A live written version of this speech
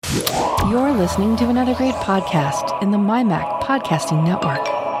You're listening to another great podcast in the MyMac Podcasting Network.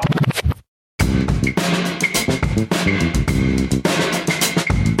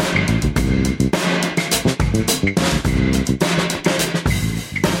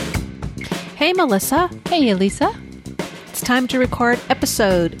 Hey, Melissa. Hey, Elisa. It's time to record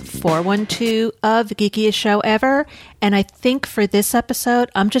episode 412 of the Geekiest Show Ever. And I think for this episode,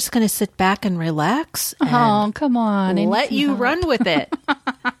 I'm just going to sit back and relax. Oh, come on. Let you run with it.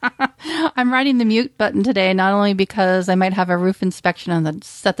 I'm riding the mute button today, not only because I might have a roof inspection and then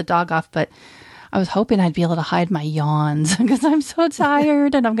set the dog off, but I was hoping I'd be able to hide my yawns because I'm so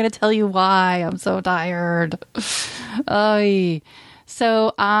tired, and I'm going to tell you why I'm so tired. Oy.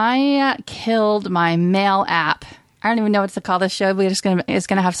 So I killed my mail app. I don't even know what to call this show. It's going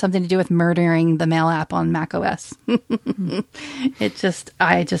to have something to do with murdering the mail app on macOS.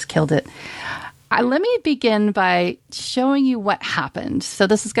 I just killed it. Let me begin by showing you what happened. So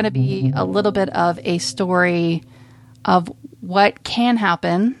this is going to be a little bit of a story of what can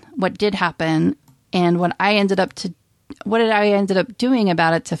happen, what did happen, and what I ended up doing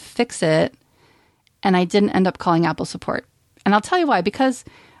about it to fix it. And I didn't end up calling Apple support. And I'll tell you why, because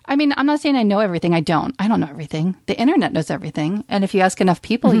I'm not saying I know everything. I don't know everything. The internet knows everything. And if you ask enough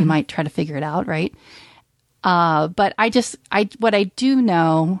people, you might try to figure it out, right? But what I do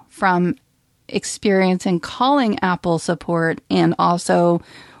know from experience in calling Apple support and also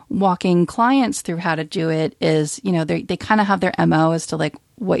walking clients through how to do it is, they kind of have their MO as to like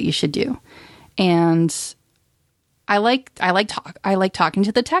what you should do. And I like talking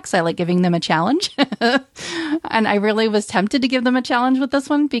to the techs. I like giving them a challenge. And I really was tempted to give them a challenge with this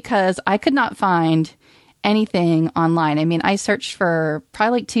one because I could not find anything online. I searched for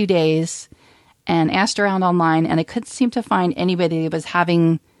probably like 2 days and asked around online, and I couldn't seem to find anybody that was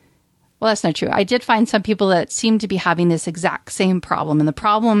having, well, that's not true. I did find some people that seemed to be having this exact same problem. And the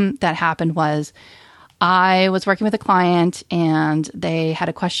problem that happened was I was working with a client and they had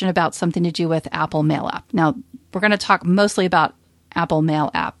a question about something to do with Apple Mail app. Now, we're going to talk mostly about Apple Mail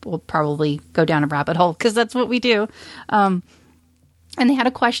app. We'll probably go down a rabbit hole because that's what we do. And they had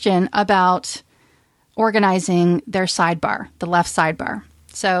a question about organizing their sidebar, the left sidebar.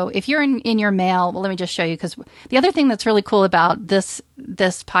 So if you're in your mail, well, let me just show you, because the other thing that's really cool about this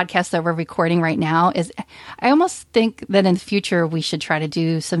podcast that we're recording right now is I almost think that in the future we should try to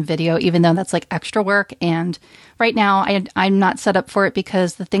do some video, even though that's like extra work. And right now I'm not set up for it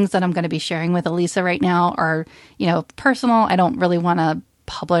because the things that I'm going to be sharing with Elisa right now are, personal. I don't really want to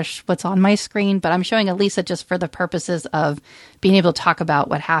publish what's on my screen, but I'm showing Elisa just for the purposes of being able to talk about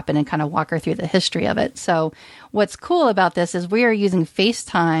what happened and kind of walk her through the history of it. So what's cool about this is we are using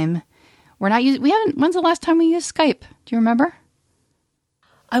FaceTime. When's the last time we used Skype? Do you remember?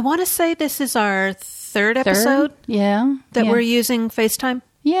 I want to say this is our third episode. Yeah. We're using FaceTime.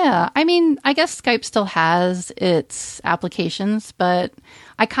 Yeah. I guess Skype still has its applications, but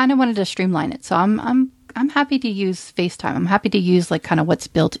I kind of wanted to streamline it. So I'm happy to use FaceTime. I'm happy to use like kind of what's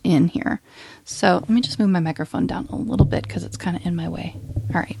built in here. So let me just move my microphone down a little bit because it's kind of in my way.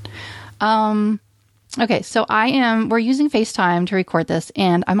 All right. Okay. So we're using FaceTime to record this,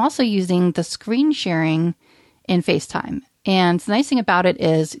 and I'm also using the screen sharing in FaceTime. And the nice thing about it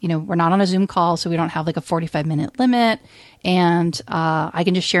is, we're not on a Zoom call, so we don't have like a 45-minute limit. And I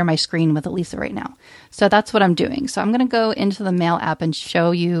can just share my screen with Elisa right now. So that's what I'm doing. So I'm going to go into the Mail app and show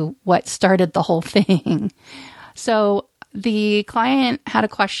you what started the whole thing. So the client had a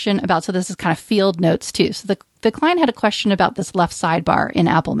question about, so this is kind of field notes too. So the client had a question about this left sidebar in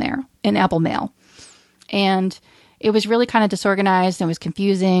Apple Mail. And it was really kind of disorganized and it was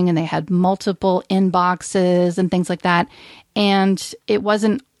confusing, and they had multiple inboxes and things like that. And it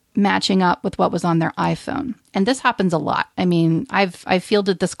wasn't matching up with what was on their iPhone. And this happens a lot. I've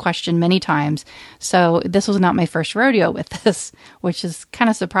fielded this question many times. So this was not my first rodeo with this, which is kind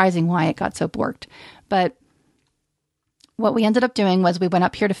of surprising why it got so borked. But what we ended up doing was we went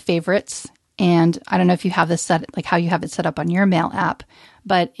up here to favorites. And I don't know if you have this set, like how you have it set up on your mail app,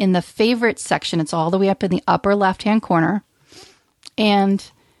 but in the favorites section, it's all the way up in the upper left-hand corner. And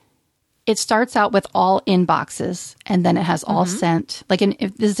it starts out with all inboxes, and then it has all sent.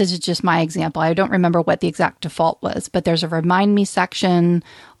 If this is just my example, I don't remember what the exact default was, but there's a remind me section,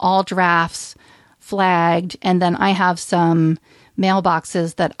 all drafts, flagged, and then I have some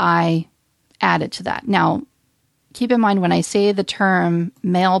mailboxes that I added to that. Now, keep in mind when I say the term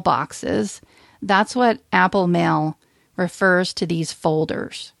mailboxes, that's what Apple Mail refers to these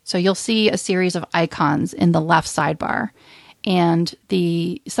folders. So you'll see a series of icons in the left sidebar. And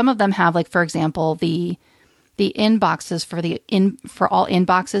some of them have, like, for example, the the inboxes for all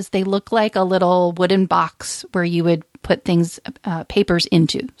inboxes, they look like a little wooden box where you would put things, papers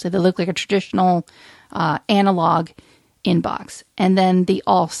into. So they look like a traditional analog inbox. And then the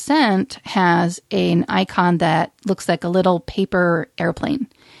all sent has an icon that looks like a little paper airplane.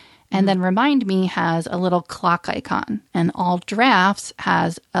 And then Remind Me has a little clock icon. And All Drafts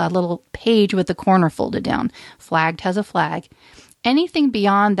has a little page with the corner folded down. Flagged has a flag. Anything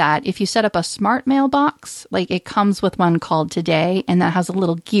beyond that, if you set up a smart mailbox, like it comes with one called Today, and that has a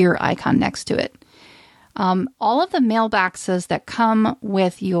little gear icon next to it. All of the mailboxes that come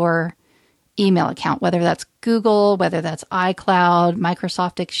with your email account, whether that's Google, whether that's iCloud,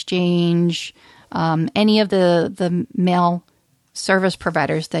 Microsoft Exchange, any of the mail service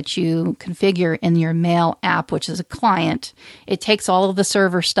providers that you configure in your mail app, which is a client, it takes all of the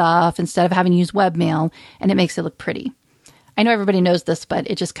server stuff instead of having to use webmail, and it makes it look pretty. I know everybody knows this, but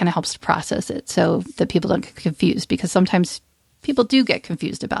it just kind of helps to process it so that people don't get confused, because sometimes people do get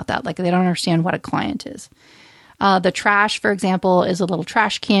confused about that. Like they don't understand what a client is. The trash, for example, is a little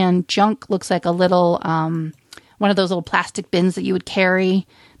trash can. Junk looks like a little, one of those little plastic bins that you would carry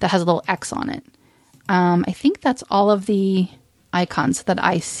that has a little X on it. I think that's all of the icons that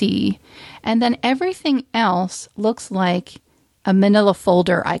I see. And then everything else looks like a manila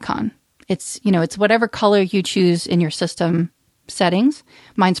folder icon. It's whatever color you choose in your system settings.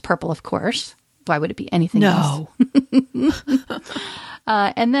 Mine's purple, of course. Why would it be anything else?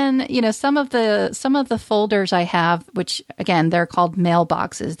 And then, some of the folders I have, which again, they're called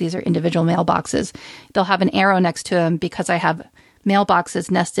mailboxes. These are individual mailboxes. They'll have an arrow next to them because I have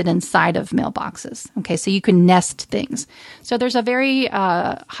mailboxes nested inside of mailboxes. Okay, so you can nest things. So there's a very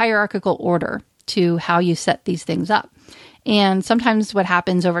hierarchical order to how you set these things up. And sometimes what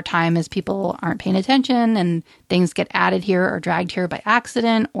happens over time is people aren't paying attention and things get added here or dragged here by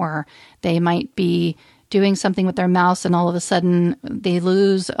accident, or they might be doing something with their mouse and all of a sudden they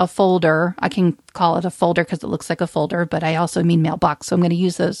lose a folder. I can call it a folder because it looks like a folder, but I also mean mailbox. So I'm going to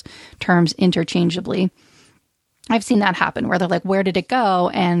use those terms interchangeably. I've seen that happen where they're like, where did it go?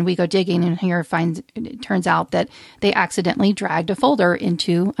 And we go digging and it turns out that they accidentally dragged a folder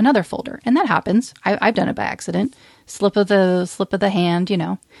into another folder. And that happens. I've done it by accident. Slip of the hand,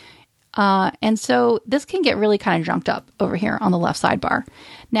 and so this can get really kind of junked up over here on the left sidebar.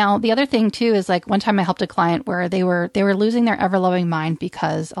 Now, the other thing too is like one time I helped a client where they were losing their ever-loving mind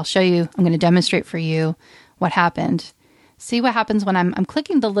because I'll show you, I'm going to demonstrate for you what happened. See what happens when I'm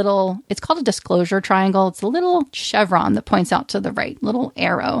clicking the little, it's called a disclosure triangle. It's a little chevron that points out to the right, little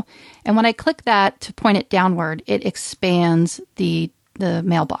arrow. And when I click that to point it downward, it expands the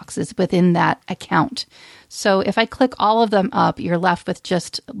mailboxes within that account. So if I click all of them up, you're left with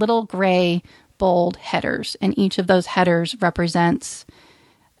just little gray, bold headers. And each of those headers represents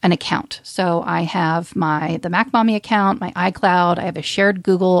an account. So I have the Mac Mommy account, my iCloud, I have a shared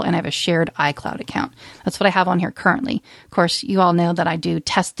Google, and I have a shared iCloud account. That's what I have on here currently. Of course, you all know that I do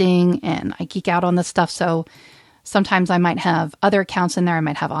testing and I geek out on this stuff. So sometimes I might have other accounts in there. I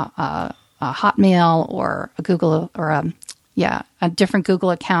might have a Hotmail or a Google or a different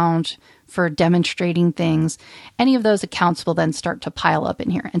Google account for demonstrating things. Any of those accounts will then start to pile up in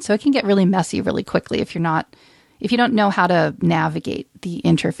here. And so it can get really messy really quickly if you don't know how to navigate the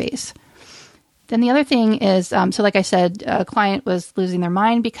interface. Then the other thing is, so like I said, a client was losing their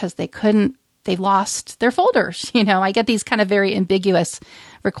mind because they lost their folders. I get these kind of very ambiguous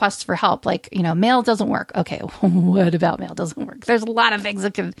requests for help, like, mail doesn't work. Okay, what about mail doesn't work? There's a lot of things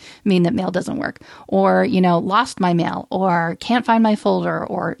that could mean that mail doesn't work. Or, lost my mail, or can't find my folder,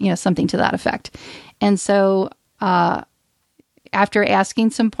 or, something to that effect. And so after asking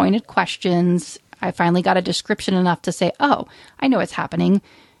some pointed questions, I finally got a description enough to say, oh, I know what's happening.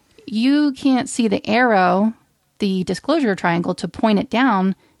 You can't see the arrow, the disclosure triangle, to point it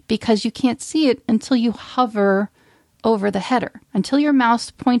down because you can't see it until you hover over the header. Until your mouse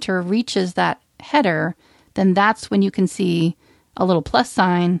pointer reaches that header, then that's when you can see a little plus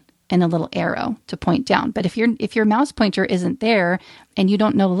sign and a little arrow to point down. But if your mouse pointer isn't there and you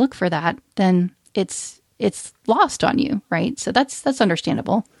don't know to look for that, then it's lost on you, right? So that's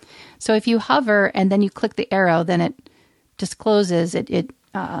understandable. So if you hover and then you click the arrow, then it discloses, it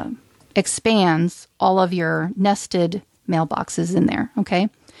expands all of your nested mailboxes in there, okay?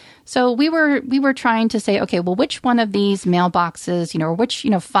 So we were trying to say, okay, well, which one of these mailboxes, or which,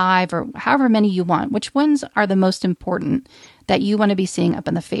 5 or however many you want, which ones are the most important that you want to be seeing up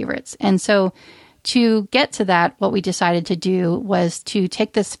in the favorites? And so to get to that, what we decided to do was to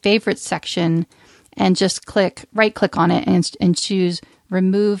take this favorites section and just right click on it and choose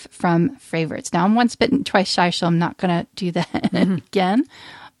remove from favorites. Now I'm once bitten, twice shy, so I'm not going to do that again.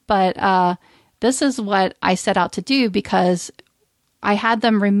 But this is what I set out to do because I had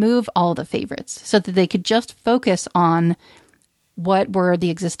them remove all the favorites so that they could just focus on what were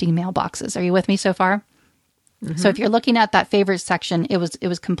the existing mailboxes. Are you with me so far? Mm-hmm. So if you're looking at that favorites section, it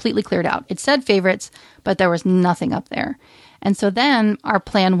was completely cleared out. It said favorites, but there was nothing up there. And so then our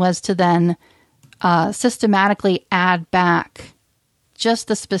plan was to then systematically add back just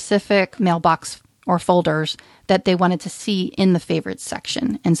the specific mailbox or folders that they wanted to see in the favorites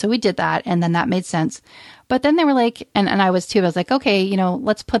section. And so we did that, and then that made sense. But then they were like, and I was too, I was like, okay,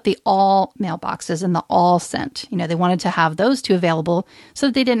 let's put the all mailboxes and the all sent. They wanted to have those two available so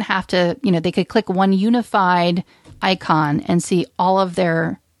that they didn't have to, they could click one unified icon and see all of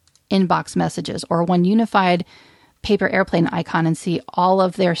their inbox messages, or one unified paper airplane icon and see all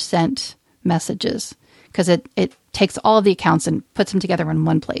of their sent messages, because it takes all of the accounts and puts them together in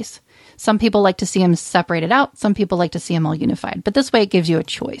one place. Some people like to see them separated out. Some people like to see them all unified. But this way it gives you a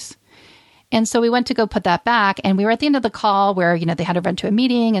choice. And so we went to go put that back, and we were at the end of the call where, they had to run to a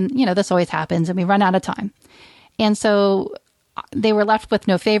meeting, and, this always happens, and we run out of time. And so they were left with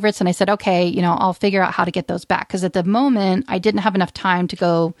no favorites, and I said, okay, I'll figure out how to get those back. Because at the moment, I didn't have enough time to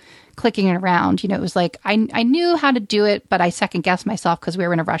go clicking it around. It was like, I knew how to do it, but I second-guessed myself because we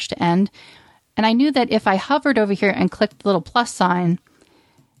were in a rush to end. And I knew that if I hovered over here and clicked the little plus sign,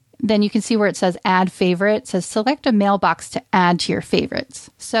 then you can see where it says add favorite. It says select a mailbox to add to your favorites.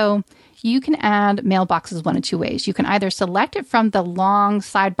 So you can add mailboxes one of two ways. You can either select it from the long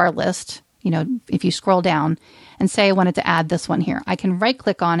sidebar list, if you scroll down and say I wanted to add this one here. I can right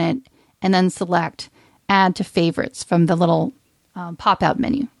click on it and then select add to favorites from the little pop-out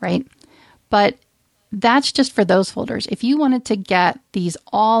menu, right? But that's just for those folders. If you wanted to get these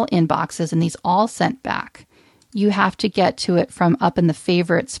all inboxes and these all sent back, you have to get to it from up in the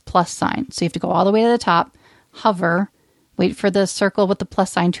favorites plus sign. So you have to go all the way to the top, hover, wait for the circle with the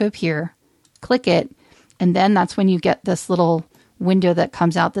plus sign to appear, click it, and then that's when you get this little window that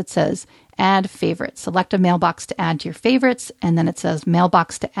comes out that says add favorites. Select a mailbox to add to your favorites, and then it says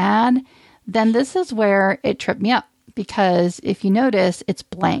mailbox to add. Then this is where it tripped me up, because if you notice, it's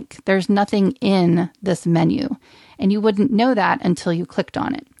blank. There's nothing in this menu, and you wouldn't know that until you clicked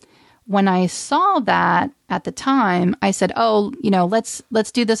on it. When I saw that at the time, I said, oh,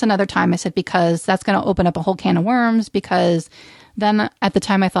 let's do this another time. I said, because that's going to open up a whole can of worms, because then at the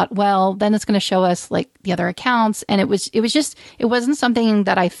time I thought, well, then it's going to show us like the other accounts. And it wasn't something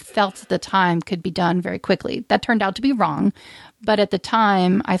that I felt at the time could be done very quickly. That turned out to be wrong. But at the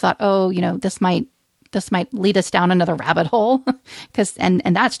time I thought, oh, this might lead us down another rabbit hole.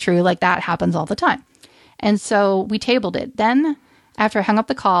 and that's true. Like that happens all the time. And so we tabled it. Then after I hung up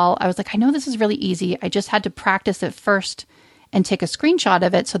the call, I was like, I know this is really easy. I just had to practice it first and take a screenshot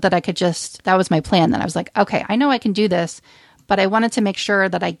of it so that I could that was my plan. Then I was like, okay, I know I can do this, but I wanted to make sure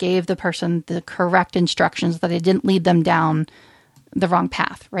that I gave the person the correct instructions, that I didn't lead them down the wrong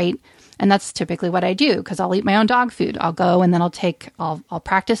path, right? And that's typically what I do, because I'll eat my own dog food. I'll go and then I'll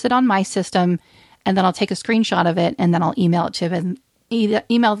practice it on my system, and then I'll take a screenshot of it, and then I'll email it to them,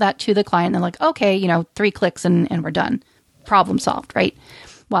 email that to the client, and they're like, okay, 3 clicks and we're done. Problem solved, right?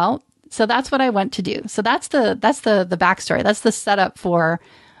 Well, so that's what I went to do. So that's the backstory. That's the setup for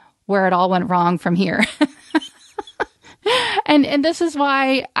where it all went wrong from here. and this is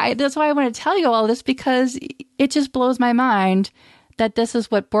why I want to tell you all this, because it just blows my mind that this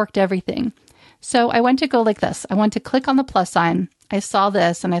is what borked everything. So I went to go like this. I went to click on the plus sign. I saw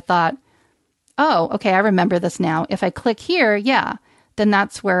this and I thought, oh, okay, I remember this now. If I click here, then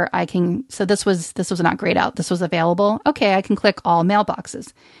that's where I can, so this was not grayed out. This was available. Okay, I can click all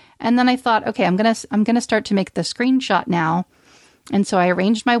mailboxes. And then I thought, okay, I'm going to start to make the screenshot now. And so I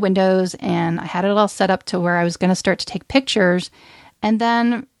arranged my windows and I had it all set up to where I was going to start to take pictures. And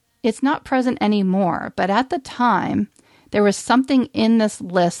then it's not present anymore. But at the time, there was something in this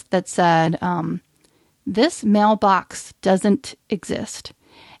list that said, this mailbox doesn't exist.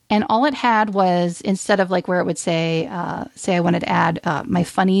 And all it had was, instead of like where it would say I wanted to add my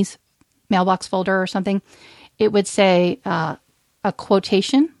funnies mailbox folder or something, it would say a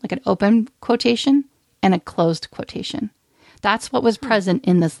quotation, like an open quotation and a closed quotation. That's what was present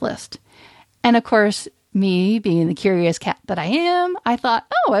in this list. And of course, me being the curious cat that I am, I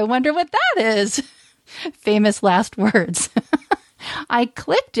thought, oh, I wonder what that is. Famous last words. I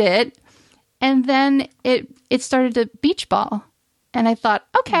clicked it, and then it started to beach ball. And I thought,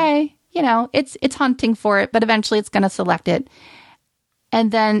 okay, it's hunting for it, but eventually it's going to select it.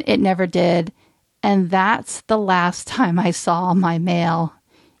 And then it never did. And that's the last time I saw my mail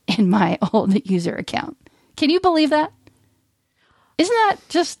in my old user account. Can you believe that? Isn't that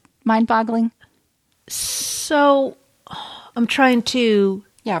just mind-boggling? So I'm trying to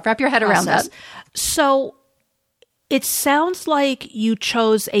Yeah, wrap your head around that. So it sounds like you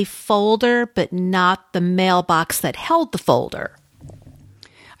chose a folder, but not the mailbox that held the folder.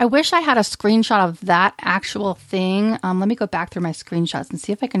 I wish I had a screenshot of that actual thing. Let me go back through my screenshots and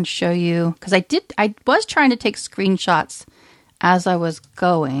see if I can show you. Because I was trying to take screenshots as I was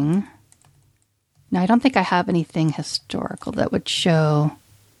going. Now, I don't think I have anything historical that would show.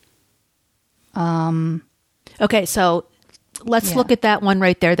 Okay, so let's look at that one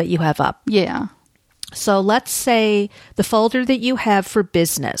right there that you have up. Yeah. So let's say the folder that you have for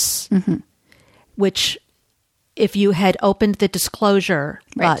business, which if you had opened the disclosure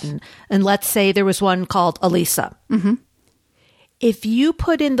button, and let's say there was one called Elisa. If you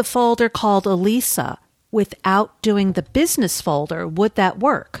put in the folder called Elisa without doing the business folder, would that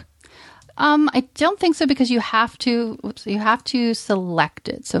work? I don't think so because you have to select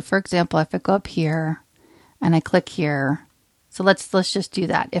it. So for example, if I go up here and I click here, so let's just do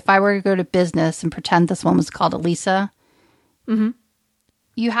that. If I were to go to business and pretend this one was called Elisa,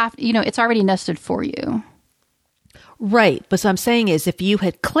 you have, it's already nested for you. Right. But what I'm saying is if you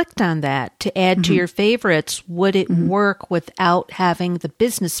had clicked on that to add to your favorites, would it work without having the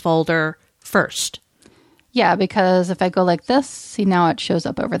business folder first? Yeah, because if I go like this, see now it shows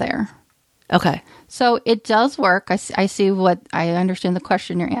up over there. Okay. So it does work. I see I understand the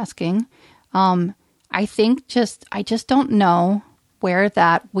question you're asking. I just don't know where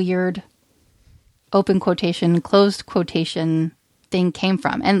that weird open quotation, closed quotation thing came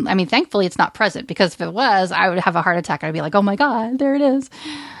from. And I mean, thankfully it's not present because if it was, I would have a heart attack. I'd be like, oh my God, there it is.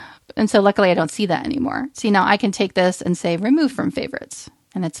 And so luckily I don't see that anymore. See, now I can take this and say remove from favorites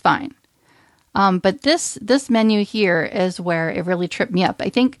and it's fine. But this menu here is where it really tripped me up. I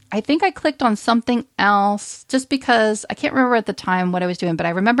think I clicked on something else just because I can't remember at the time what I was doing, but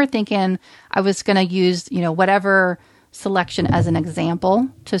I remember thinking I was going to use, whatever selection as an example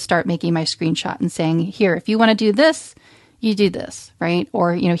to start making my screenshot and saying, here, if you want to do this, you do this, right?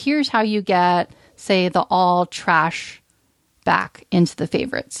 Or, here's how you get, say, the all trash back into the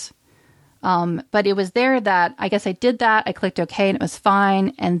favorites. But it was there that I guess I did that. I clicked OK and it was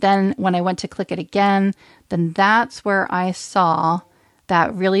fine. And then when I went to click it again, then that's where I saw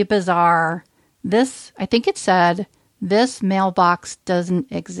that really bizarre, I think it said, this mailbox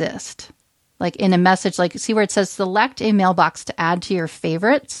doesn't exist. Like in a message, like see where it says select a mailbox to add to your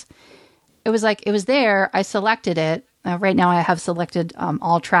favorites. It was like, it was there. I selected it. Right now I have selected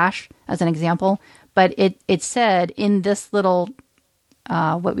all trash as an example, but it said in this little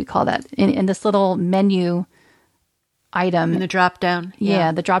what we call that in this little menu item in the drop down.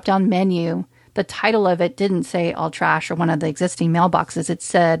 Yeah, the drop down menu. The title of it didn't say all trash or one of the existing mailboxes. It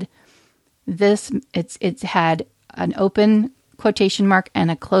said this. It had an open quotation mark and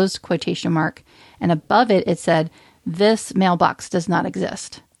a closed quotation mark, and above it said this mailbox does not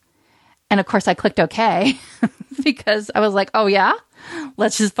exist. And of course, I clicked OK because I was like, oh yeah,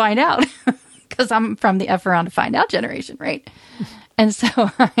 let's just find out because I'm from the F around to find out generation, right? And so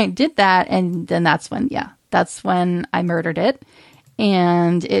I did that, and then that's when I murdered it,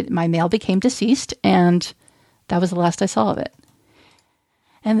 and my mail became deceased, and that was the last I saw of it.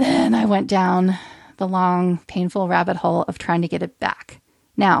 And then I went down the long, painful rabbit hole of trying to get it back.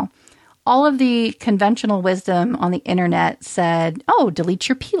 Now, all of the conventional wisdom on the internet said, oh, delete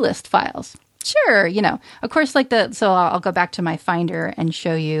your plist files. Sure, of course, so I'll go back to my Finder and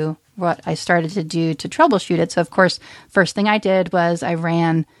show you what I started to do to troubleshoot it. So, of course, first thing I did was I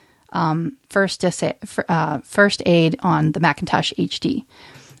ran first aid on the Macintosh HD.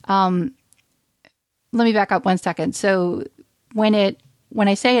 Let me back up 1 second. So when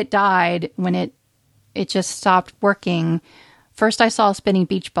I say it died, when it just stopped working, first I saw a spinning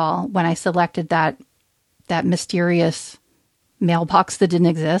beach ball when I selected that mysterious mailbox that didn't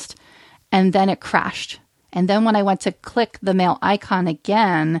exist, and then it crashed. And then when I went to click the mail icon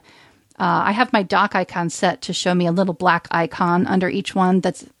again, I have my dock icon set to show me a little black icon under each one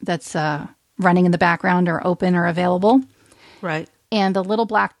that's running in the background or open or available. Right. And the little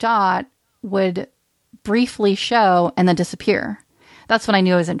black dot would briefly show and then disappear. That's when I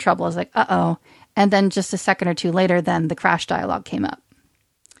knew I was in trouble. I was like, uh-oh. And then just a second or two later, then the crash dialog came up.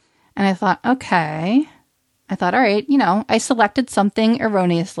 And I thought, okay. I thought, all right, I selected something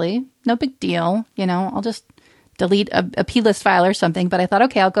erroneously. No big deal. I'll just delete a plist file or something. But I thought,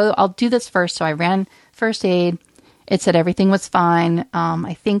 okay, I'll do this first. So I ran first aid. It said everything was fine.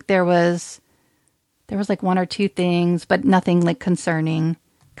 I think there was like one or two things, but nothing like concerning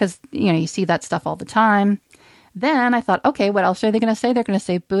because, you see that stuff all the time. Then I thought, okay, what else are they going to say? They're going to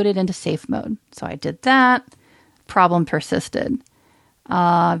say booted into safe mode. So I did that. Problem persisted.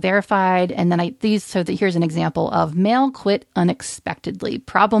 verified. And then here's an example of mail quit unexpectedly,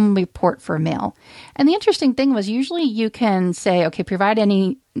 problem report for mail. And the interesting thing was usually you can say, okay, provide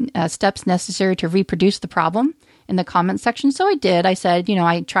any steps necessary to reproduce the problem in the comment section. So I did. I said,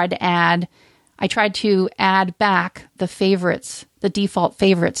 I tried to add back the favorites, the default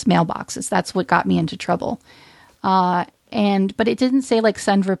favorites mailboxes. That's what got me into trouble. But it didn't say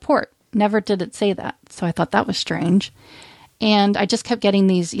send report. Never did it say that. So I thought that was strange. And I just kept getting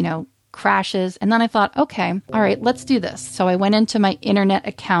these, crashes. And then I thought, okay, all right, let's do this. So I went into my internet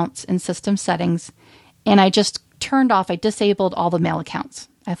accounts and system settings, and I just I disabled all the mail accounts.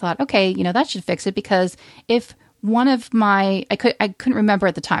 I thought, okay, that should fix it, because if one of I couldn't remember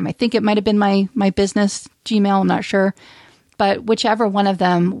at the time. I think it might have been my business Gmail. I'm not sure. But whichever one of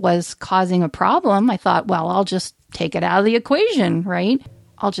them was causing a problem, I thought, well, I'll just take it out of the equation, right?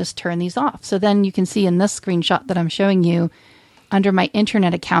 I'll just turn these off. So then you can see in this screenshot that I'm showing you, under my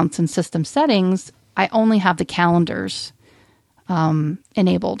internet accounts and system settings, I only have the calendars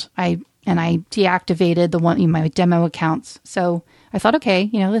enabled. I deactivated my demo accounts. So I thought, okay,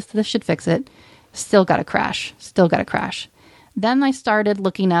 this should fix it. Still got a crash. Then I started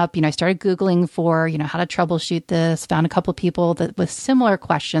looking up, I started Googling for, how to troubleshoot this, found a couple of people with similar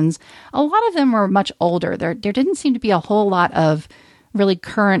questions. A lot of them were much older. There didn't seem to be a whole lot of really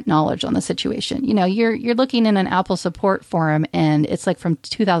current knowledge on the situation. You're looking in an Apple support forum, and it's from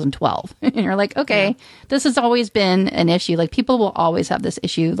 2012. And you're like, okay, yeah, this has always been an issue. People will always have this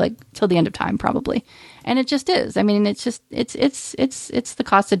issue, till the end of time, probably. And it just is. I mean, it's the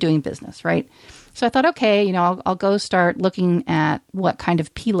cost of doing business, right? So I thought, okay, I'll go start looking at what kind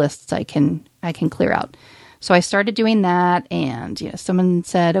of P lists I can clear out. So I started doing that, and someone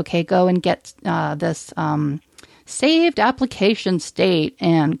said, okay, go and get this saved application state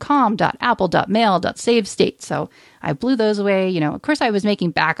and com.apple.mail.save state. So I blew those away. Of course, I was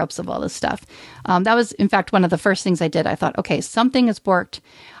making backups of all this stuff. That was, in fact, one of the first things I did. I thought, okay, something has worked.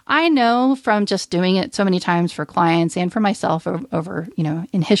 I know from just doing it so many times for clients and for myself over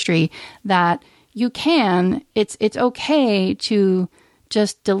in history, that it's okay to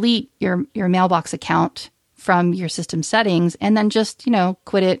just delete your mailbox account from your system settings and then just,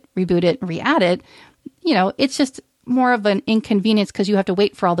 quit it, reboot it, and re-add it. It's just more of an inconvenience because you have to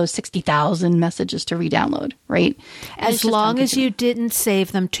wait for all those 60,000 messages to re-download, right? As long as you didn't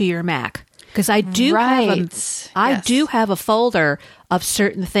save them to your Mac. Because I do have a folder of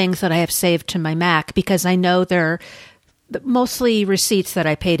certain things that I have saved to my Mac, because I know they're mostly receipts that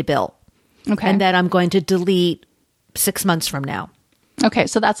I paid a bill. Okay. And that I'm going to delete 6 months from now. Okay,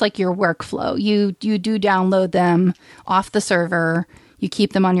 so that's your workflow. You do download them off the server, you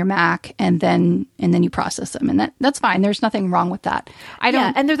keep them on your Mac, and then you process them, and that's fine. There's nothing wrong with that.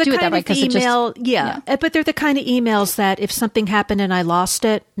 And they're the kind of email, but they're the kind of emails that if something happened and I lost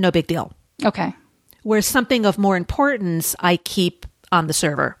it, no big deal. Okay. Whereas something of more importance, I keep on the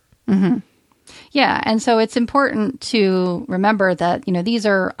server. Mm-hmm. Yeah, and so it's important to remember that, these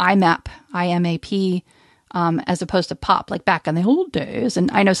are IMAP, as opposed to POP, back in the old days. And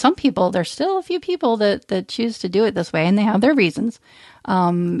I know some people, there's still a few people that choose to do it this way, and they have their reasons.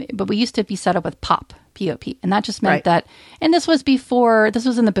 But we used to be set up with POP, P-O-P. And that just meant that, and this was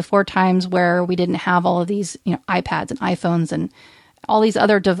in the before times where we didn't have all of these, iPads and iPhones and all these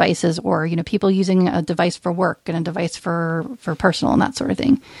other devices, or, people using a device for work and a device for personal and that sort of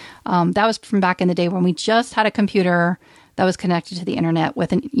thing. That was from back in the day when we just had a computer that was connected to the internet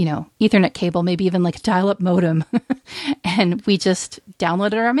with an, Ethernet cable, maybe even a dial-up modem. And we just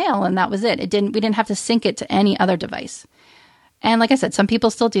downloaded our mail, and that was it. We didn't have to sync it to any other device. And like I said, some people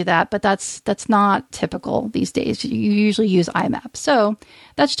still do that, but that's not typical these days. You usually use IMAP. So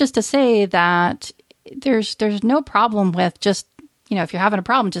that's just to say that there's no problem with just, if you're having a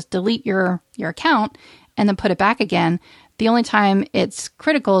problem, just delete your account and then put it back again. The only time it's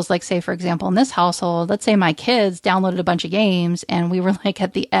critical is say, for example, in this household, let's say my kids downloaded a bunch of games and we were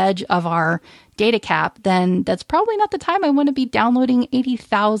at the edge of our data cap, then that's probably not the time I want to be downloading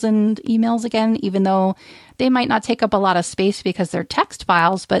 80,000 emails again, even though they might not take up a lot of space because they're text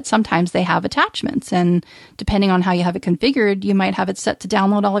files, but sometimes they have attachments. And depending on how you have it configured, you might have it set to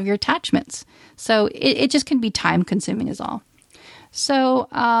download all of your attachments. So it just can be time consuming is all. So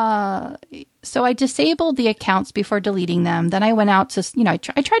I disabled the accounts before deleting them. Then I went out to, I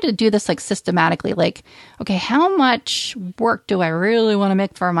tried to do this systematically, okay, how much work do I really want to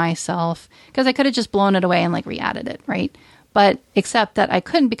make for myself? Because I could have just blown it away and re-added it, right? But except that I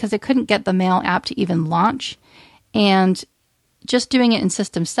couldn't, because I couldn't get the Mail app to even launch. And just doing it in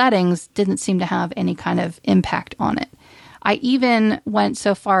system settings didn't seem to have any kind of impact on it. I even went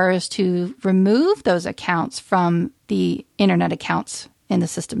so far as to remove those accounts from the internet accounts in the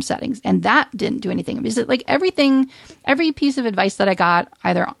system settings. And that didn't do anything. It was like every piece of advice that I got,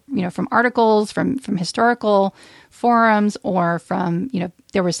 either, from articles, from historical forums, or from,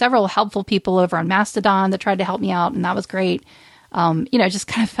 there were several helpful people over on Mastodon that tried to help me out. And that was great. Just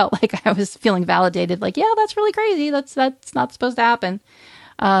kind of felt like I was feeling validated, like, yeah, that's really crazy. That's not supposed to happen.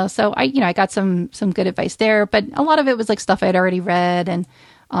 So I got some good advice there, but a lot of it was like stuff I'd already read. And,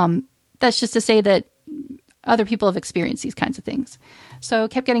 that's just to say that other people have experienced these kinds of things. So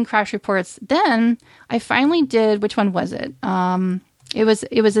kept getting crash reports. Then I finally did, which one was it? It was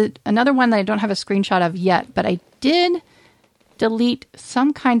another one that I don't have a screenshot of yet, but I did delete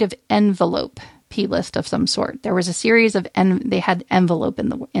some kind of envelope plist of some sort. There was a series of, they had envelope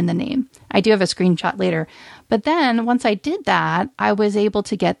in the name. I do have a screenshot later. But then once I did that, I was able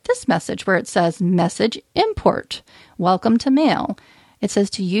to get this message where it says message import. Welcome to Mail. It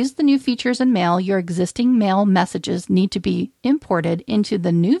says to use the new features in Mail, your existing Mail messages need to be imported into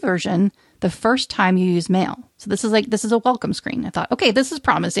the new version the first time you use Mail. So this is a welcome screen. I thought, okay, this is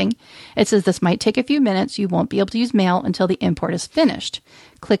promising. It says this might take a few minutes. You won't be able to use Mail until the import is finished.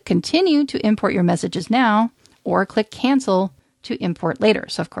 Click continue to import your messages now, or click cancel to import later.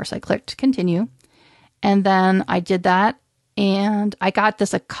 So of course I clicked continue, and then I did that, and I got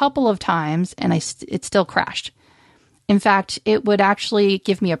this a couple of times, and it still crashed. In fact, it would actually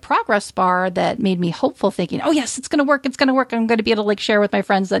give me a progress bar that made me hopeful, thinking, oh, yes, it's going to work. It's going to work. I'm going to be able to share with my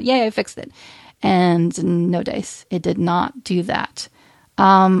friends that, yay, I fixed it. And no dice. It did not do that.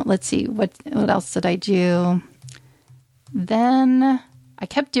 Let's see. What else did I do? Then I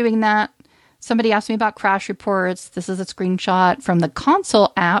kept doing that. Somebody asked me about crash reports. This is a screenshot from the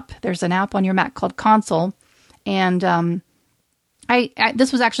Console app. There's an app on your Mac called Console. And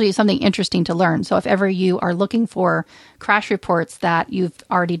this was actually something interesting to learn. So if ever you are looking for crash reports that you've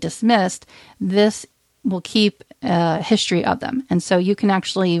already dismissed, this will keep a history of them. And so you can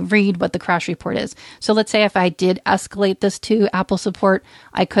actually read what the crash report is. So let's say if I did escalate this to Apple support,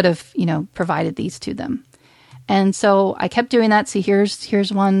 I could have, provided these to them. And so I kept doing that. See,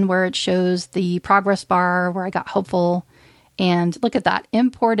 here's one where it shows the progress bar where I got hopeful. And look at that,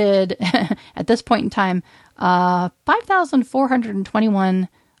 imported at this point in time, 5,421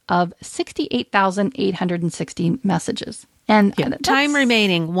 of 68,860 messages. And time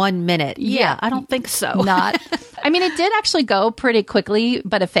remaining 1 minute. Yeah, I don't think so. It did actually go pretty quickly,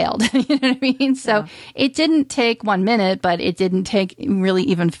 but it failed. You know what I mean? So It didn't take 1 minute, but it didn't take really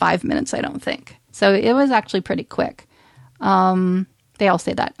even 5 minutes, I don't think. So it was actually pretty quick. They all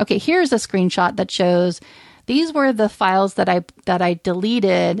say that. Okay, here's a screenshot that shows these were the files that I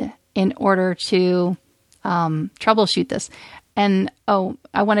deleted in order to troubleshoot this. And I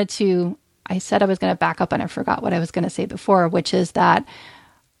said I was going to back up, and I forgot what I was going to say before, which is that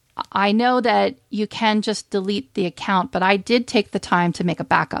I know that you can just delete the account, but I did take the time to make a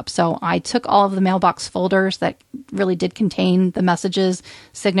backup. So I took all of the mailbox folders that really did contain the messages,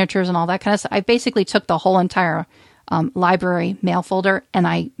 signatures, and all that kind of stuff. I basically took the whole entire library mail folder, and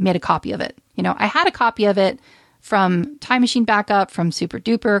I made a copy of it. I had a copy of it from Time Machine Backup, from Super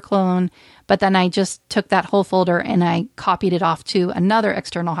Duper Clone, but then I just took that whole folder and I copied it off to another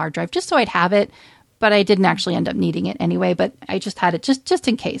external hard drive just so I'd have it, but I didn't actually end up needing it anyway, but I just had it just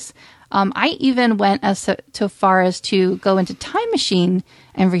in case. I even went as far as to go into Time Machine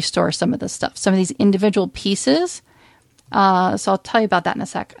and restore some of this stuff, some of these individual pieces. So I'll tell you about that in a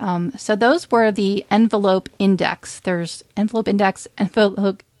sec. So those were the envelope index. There's envelope index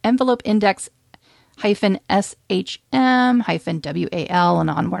 -SHM-WAL and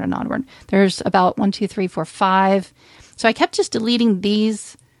onward. There's about 1, 2, 3, 4, 5. So I kept just deleting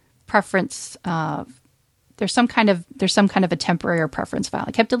these preference. There's some kind of a temporary or preference file.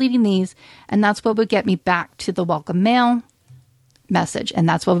 I kept deleting these, and that's what would get me back to the welcome mail message, and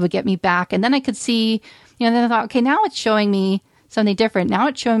that's what would get me back. And then I could see, then I thought, okay, now it's showing me something different. Now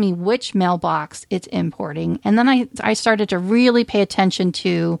it's showing me which mailbox it's importing, and then I started to really pay attention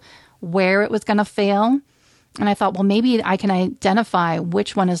to where it was going to fail. And I thought, well, maybe I can identify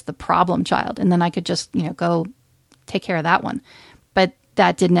which one is the problem child. And then I could just, go take care of that one. But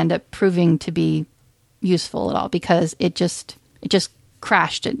that didn't end up proving to be useful at all, because it just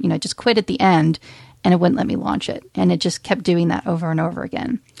crashed it, just quit at the end, and it wouldn't let me launch it. And it just kept doing that over and over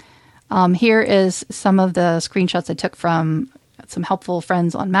again. Here is some of the screenshots I took from some helpful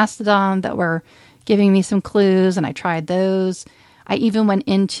friends on Mastodon that were giving me some clues, and I tried those. I even went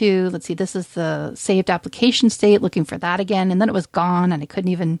into, let's see, this is the saved application state, looking for that again, and then it was gone, and I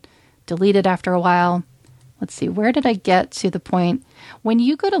couldn't even delete it after a while. Let's see, where did I get to the point? When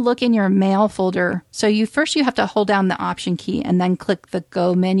you go to look in your mail folder, so you have to hold down the option key and then click the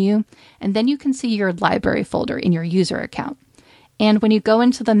Go menu, and then you can see your library folder in your user account. And when you go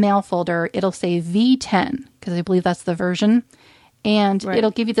into the mail folder, it'll say V10, because I believe that's the version. And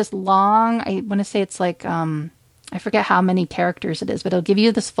it'll give you this long, I want to say it's like, I forget how many characters it is, but it'll give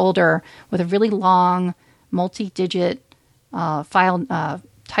you this folder with a really long, multi-digit file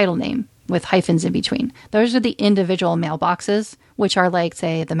title name with hyphens in between. Those are the individual mailboxes, which are like,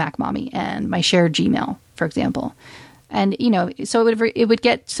 say, the Mac Mommy and my shared Gmail, for example. And, you know, so it would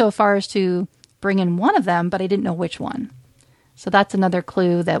get so far as to bring in one of them, but I didn't know which one. So that's another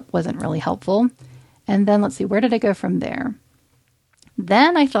clue that wasn't really helpful. And then let's see, where did I go from there?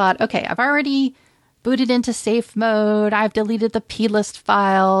 Then I thought, okay, I've already booted into safe mode. I've deleted the plist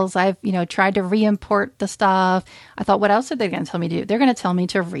files. I've, you know, tried to re-import the stuff. I thought, what else are they going to tell me to do? They're going to tell me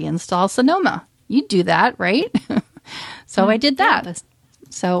to reinstall Sonoma. You do that, right? So I did that. Yeah.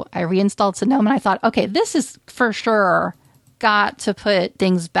 So I reinstalled Sonoma and I thought, okay, this is for sure got to put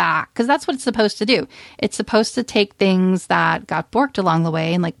things back, because that's what it's supposed to do. It's supposed to take things that got borked along the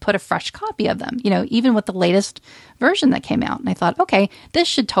way and like put a fresh copy of them, you know, even with the latest version that came out. And I thought, okay, this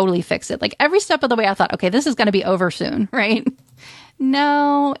should totally fix it. Like every step of the way, I thought, okay, this is going to be over soon, right?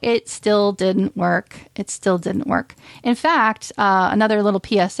 No, it still didn't work. It still didn't work. In fact, another little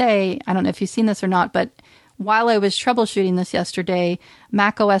PSA, I don't know if you've seen this or not, but while I was troubleshooting this yesterday,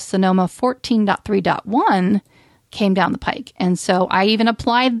 macOS Sonoma 14.3.1 came down the pike. And so I even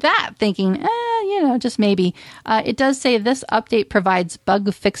applied that thinking, you know, just maybe. It does say this update provides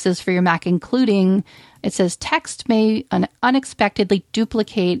bug fixes for your Mac, including, it says text may unexpectedly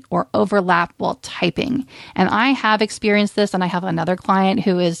duplicate or overlap while typing. And I have experienced this, and I have another client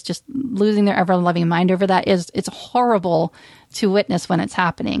who is just losing their ever-loving mind over that. It's horrible to witness when it's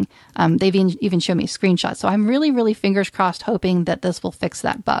happening. They've even shown me screenshots. So I'm really, really fingers crossed hoping that this will fix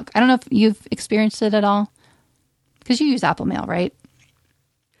that bug. I don't know if you've experienced it at all. Because you use Apple Mail, right?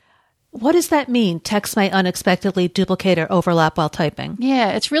 What does that mean? Text may unexpectedly duplicate or overlap while typing.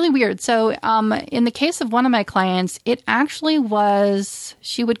 Yeah, it's really weird. So in the case of one of my clients, it actually was,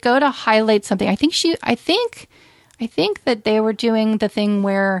 she would go to highlight something. I think that they were doing the thing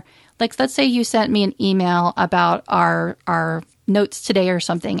where, like, let's say you sent me an email about our notes today or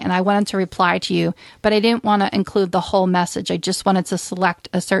something, and I wanted to reply to you, but I didn't want to include the whole message. I just wanted to select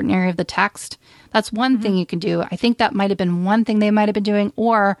a certain area of the text. That's one thing you can do. I think that might have been one thing they might have been doing.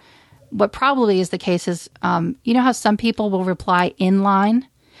 Or what probably is the case is, you know how some people will reply inline?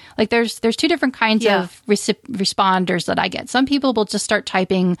 Like there's two different kinds of responders that I get. Some people will just start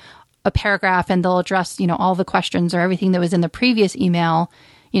typing a paragraph and they'll address, you know, all the questions or everything that was in the previous email,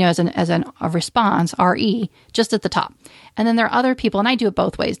 you know, as a response, RE, just at the top. And then there are other people, and I do it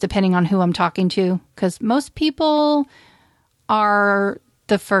both ways, depending on who I'm talking to, because most people are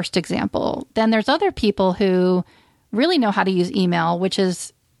the first example. Then there's other people who really know how to use email, which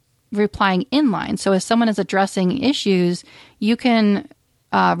is replying inline. So if someone is addressing issues, you can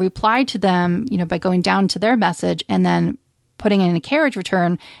reply to them, you know, by going down to their message and then putting in a carriage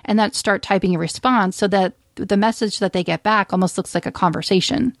return and then start typing a response so that the message that they get back almost looks like a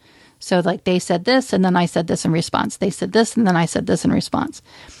conversation. So like they said this and then I said this in response. They said this and then I said this in response.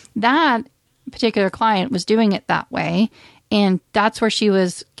 That particular client was doing it that way. And that's where she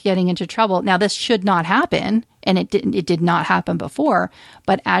was getting into trouble. Now, this should not happen, and it did not happen before.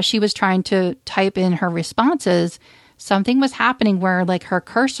 But as she was trying to type in her responses, something was happening where, like, her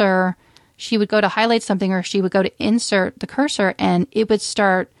cursor, she would go to highlight something or she would go to insert the cursor, and it would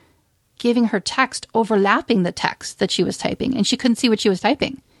start giving her text overlapping the text that she was typing, and she couldn't see what she was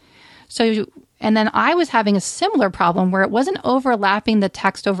typing. So, and then I was having a similar problem where it wasn't overlapping the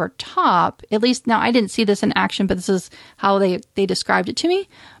text over top. At least now I didn't see this in action, but this is how they described it to me.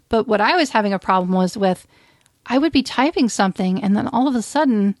 But what I was having a problem was with, I would be typing something and then all of a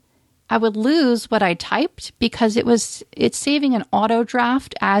sudden I would lose what I typed because it's saving an auto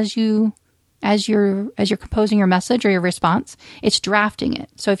draft as you're composing your message or your response. It's drafting it.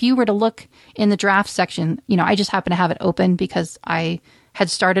 So if you were to look in the draft section, you know, I just happen to have it open because I had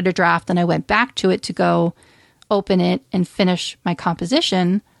started a draft and I went back to it to go open it and finish my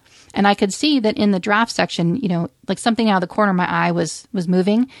composition. And I could see that in the draft section, you know, like something out of the corner of my eye was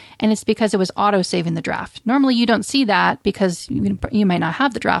moving. And it's because it was auto saving the draft. Normally you don't see that because you might not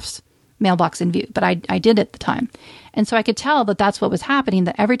have the drafts mailbox in view, but I did at the time. And so I could tell that that's what was happening,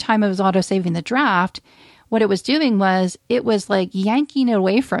 that every time it was auto saving the draft, what it was doing was it was like yanking it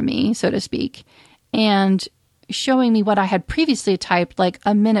away from me, so to speak, and showing me what I had previously typed like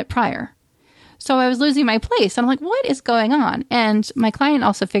a minute prior. So I was losing my place. I'm like, what is going on? And my client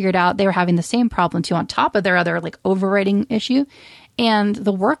also figured out they were having the same problem too on top of their other like overwriting issue. And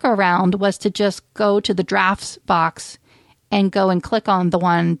the workaround was to just go to the drafts box and go and click on the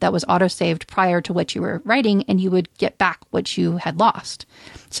one that was auto-saved prior to what you were writing, and you would get back what you had lost.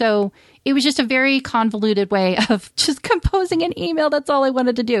 So it was just a very convoluted way of just composing an email. That's all I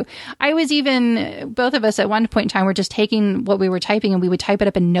wanted to do. I was even, both of us at one point in time were just taking what we were typing and we would type it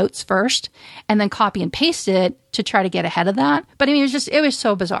up in notes first and then copy and paste it to try to get ahead of that. But I mean, it was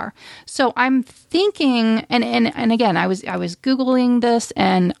so bizarre. So I'm thinking, and again, I was Googling this,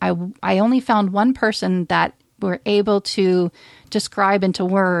 and I only found one person that were able to describe into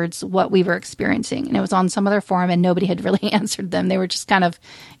words what we were experiencing. And it was on some other forum, and nobody had really answered them. They were just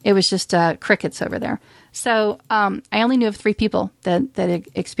it was just crickets over there. So I only knew of 3 people that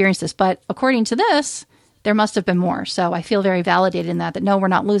experienced this. But according to this, there must have been more. So I feel very validated in that no, we're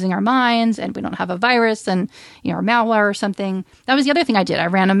not losing our minds, and we don't have a virus and, or malware or something. That was the other thing I did. I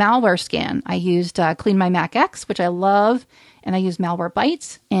ran a malware scan. I used Clean My Mac X, which I love, and I used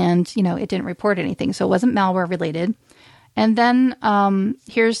Malwarebytes, and, it didn't report anything. So it wasn't malware related. And then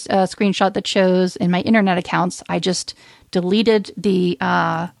here's a screenshot that shows in my internet accounts, I just deleted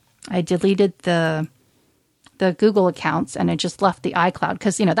the Google accounts, and I just left the iCloud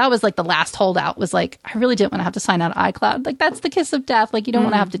because, that was like the last holdout, was like, I really didn't want to have to sign out of iCloud. Like, that's the kiss of death. Like, you don't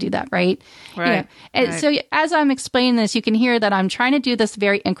want to have to do that, right? Right. And so as I'm explaining this, you can hear that I'm trying to do this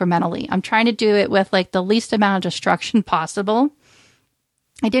very incrementally. I'm trying to do it with like the least amount of destruction possible.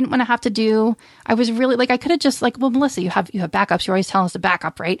 I didn't want to have to do, I was really like, I could have just like, well, Melissa, you have backups. You're always telling us to back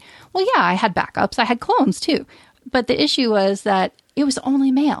up, right? Well, yeah, I had backups. I had clones too. But the issue was that it was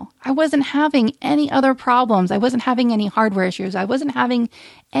only mail. I wasn't having any other problems. I wasn't having any hardware issues. I wasn't having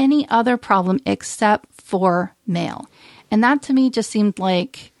any other problem except for mail. And that to me just seemed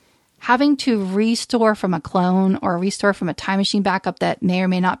like having to restore from a clone or restore from a time machine backup that may or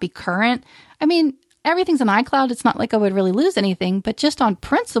may not be current. I mean, everything's in iCloud. It's not like I would really lose anything, but just on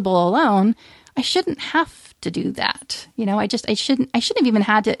principle alone, I shouldn't have to do that. I shouldn't have even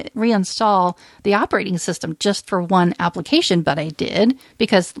had to reinstall the operating system just for one application, but I did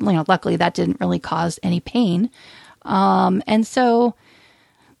because, luckily that didn't really cause any pain. And so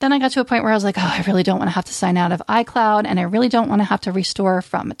then I got to a point where I was like, oh, I really don't want to have to sign out of iCloud, and I really don't want to have to restore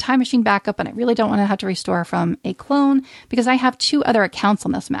from a time machine backup, and I really don't want to have to restore from a clone because I have 2 other accounts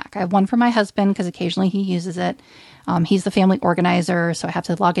on this Mac. I have one for my husband because occasionally he uses it. He's the family organizer, so I have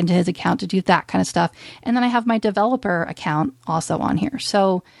to log into his account to do that kind of stuff. And then I have my developer account also on here.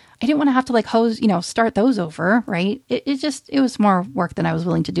 So I didn't want to have to start those over, right? It was more work than I was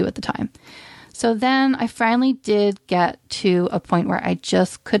willing to do at the time. So then I finally did get to a point where I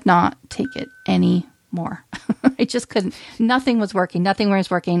just could not take it anymore. I just couldn't. Nothing was working. Nothing was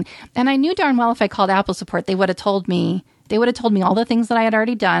working. And I knew darn well if I called Apple support, they would have told me all the things that I had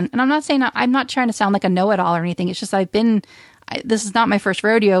already done. And I'm not trying to sound like a know-it-all or anything. It's just this is not my first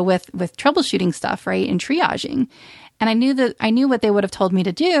rodeo with troubleshooting stuff, right? And triaging. And I knew what they would have told me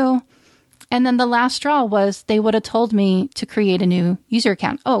to do. And then the last straw was they would have told me to create a new user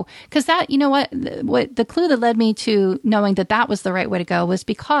account. Oh, because that, what the clue that led me to knowing that was the right way to go was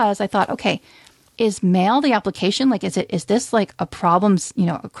because I thought, okay, is mail the application? Like, is this like a problem,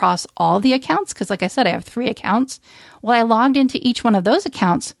 across all the accounts? Because like I said, I have 3 accounts. Well, I logged into each one of those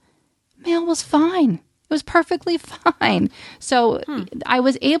accounts. Mail was fine. It was perfectly fine. So I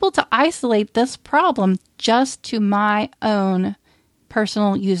was able to isolate this problem just to my own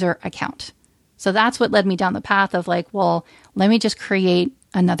personal user account. So that's what led me down the path of like, well, let me just create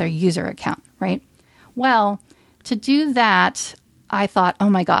another user account, right? Well, to do that, I thought, oh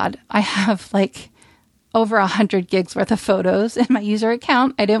my God, I have like over 100 gigs worth of photos in my user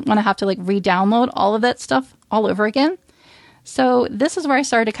account. I didn't want to have to like re-download all of that stuff all over again. So this is where I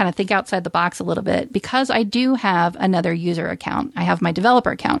started to kind of think outside the box a little bit because I do have another user account. I have my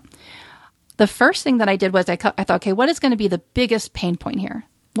developer account. The first thing that I did was I thought, okay, what is going to be the biggest pain point here?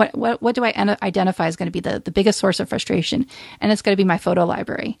 What do I identify as going to be the biggest source of frustration? And it's going to be my photo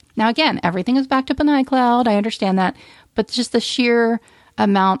library. Now, again, everything is backed up in iCloud. I understand that. But just the sheer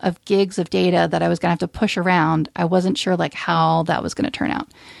amount of gigs of data that I was going to have to push around, I wasn't sure like how that was going to turn out.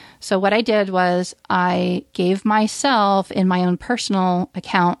 So what I did was I gave myself in my own personal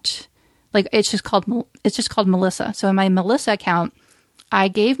account, like it's just called Melissa. So in my Melissa account, I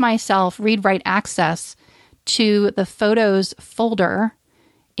gave myself read-write access to the photos folder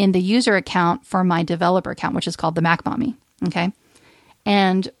in the user account for my developer account, which is called the Mac Mommy. Okay.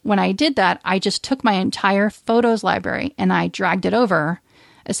 And when I did that, I just took my entire photos library and I dragged it over,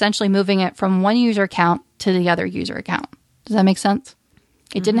 essentially moving it from one user account to the other user account. Does that make sense?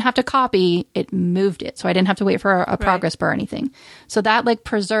 It didn't have to copy, it moved it. So I didn't have to wait for a progress bar or anything. So that like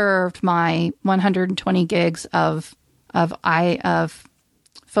preserved my 120 gigs of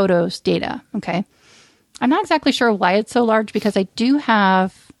photos data. Okay. I'm not exactly sure why it's so large because I do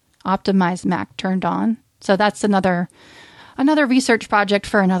have Optimized Mac turned on. So that's another research project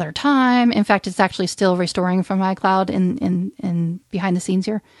for another time. In fact, it's actually still restoring from iCloud in behind the scenes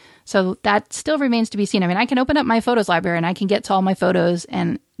here. So that still remains to be seen. I mean, I can open up my photos library and I can get to all my photos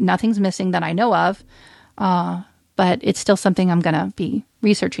and nothing's missing that I know of. But it's still something I'm going to be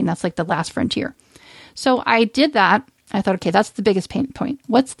researching. That's like the last frontier. So I did that. I thought, okay, that's the biggest pain point.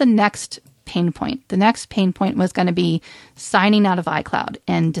 What's the next pain point? The next pain point was going to be signing out of iCloud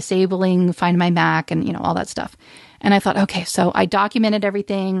and disabling Find My Mac and, you know, all that stuff. And I thought, okay, so I documented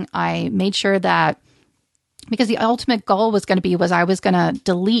everything. I made sure that, because the ultimate goal was I was going to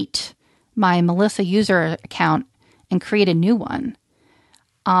delete my Melissa user account and create a new one.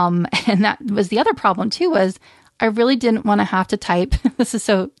 And that was the other problem too, was I really didn't want to have to type, this is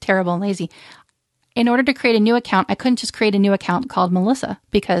so terrible and lazy. In order to create a new account, I couldn't just create a new account called Melissa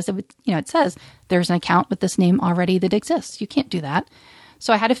because it would, you know, it says there's an account with this name already that exists. You can't do that.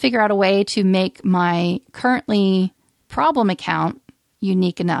 So I had to figure out a way to make my currently problem account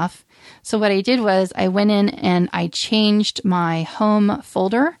unique enough. So what I did was I went in and I changed my home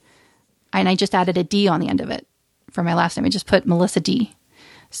folder and I just added a D on the end of it for my last name. I just put Melissa D.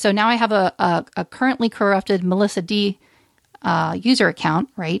 So now I have a currently corrupted Melissa D user account,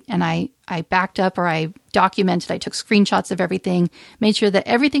 right? And I backed up, or I documented, I took screenshots of everything, made sure that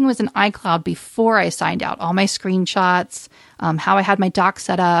everything was in iCloud before I signed out. All my screenshots, how I had my dock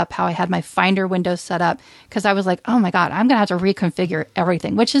set up, how I had my Finder window set up. Because I was like, oh my God, I'm going to have to reconfigure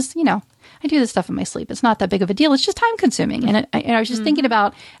everything, which is, you know, I do this stuff in my sleep. It's not that big of a deal. It's just time consuming. And I was just thinking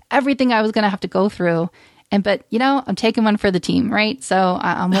about everything I was going to have to go through. But, you know, I'm taking one for the team, right? So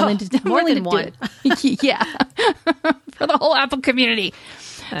I'm willing to do it. Yeah. For the whole Apple community.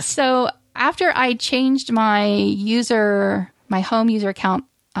 So after I changed my home user account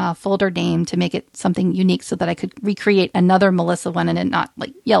folder name to make it something unique so that I could recreate another Melissa one and it not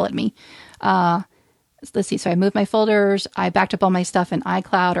like yell at me. Let's see. So I moved my folders. I backed up all my stuff in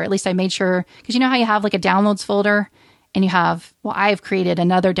iCloud, or at least I made sure, because you know how you have like a downloads folder? And you have, well, I've created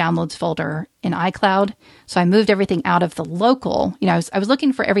another downloads folder in iCloud. So I moved everything out of the local. You know, I was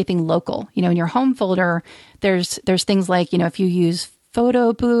looking for everything local. You know, in your home folder, there's things like, you know, if you use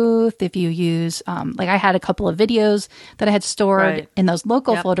Photo Booth, if you use, like I had a couple of videos that I had stored in those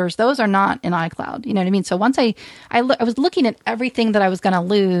local folders. Those are not in iCloud. You know what I mean? So once I was looking at everything that I was going to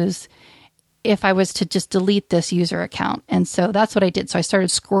lose if I was to just delete this user account. And so that's what I did. So I started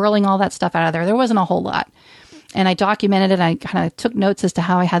squirreling all that stuff out of there. There wasn't a whole lot. And I documented it. And I kind of took notes as to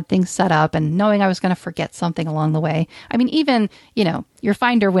how I had things set up, and knowing I was going to forget something along the way. I mean, even, you know, your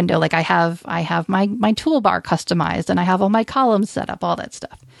Finder window, like I have my toolbar customized, and I have all my columns set up, all that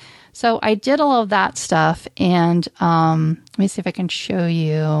stuff. So I did all of that stuff. And let me see if I can show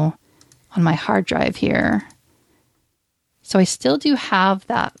you on my hard drive here. So I still do have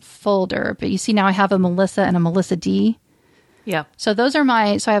that folder, but you see now I have a Melissa and a Melissa D. Yeah. So those are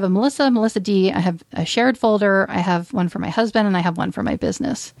so I have a Melissa D. I have a shared folder. I have one for my husband and I have one for my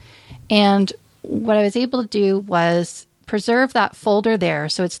business. And what I was able to do was preserve that folder there.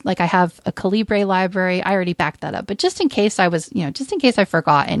 So it's like I have a Calibre library. I already backed that up, but just in case just in case I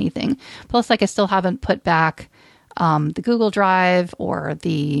forgot anything. Plus, like I still haven't put back the Google Drive, or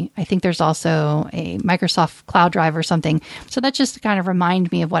I think there's also a Microsoft Cloud Drive or something. So that's just to kind of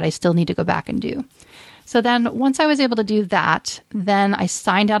remind me of what I still need to go back and do. So then once I was able to do that, then I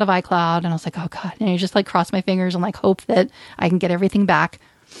signed out of iCloud, and I was like, oh God, and I just like cross my fingers and like hope that I can get everything back.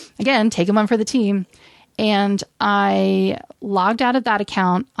 Again, taking one for the team. And I logged out of that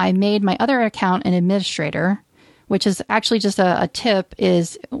account. I made my other account an administrator, which is actually just a tip,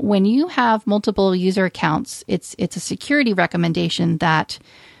 is when you have multiple user accounts, it's a security recommendation that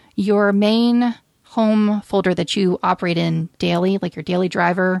your main home folder that you operate in daily, like your daily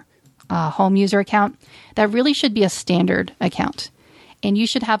driver home user account, that really should be a standard account. And you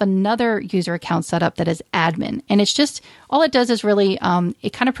should have another user account set up that is admin. And it's just, all it does is really,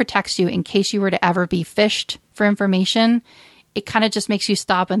 it kind of protects you in case you were to ever be phished for information. It kind of just makes you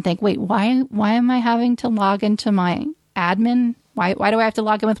stop and think, wait, why am I having to log into my admin? Why do I have to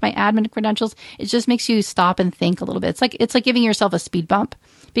log in with my admin credentials? It just makes you stop and think a little bit. It's like giving yourself a speed bump,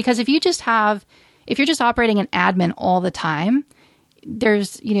 because if you're just operating an admin all the time,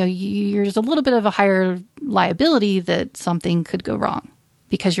 there's a little bit of a higher liability that something could go wrong,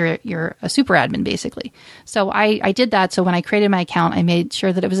 because you're a super admin basically. So I did that. So when I created my account, I made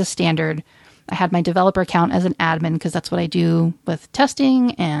sure that it was a standard. I had my developer account as an admin, because that's what I do with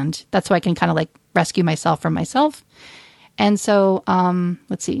testing, and that's so I can kind of like rescue myself from myself. And so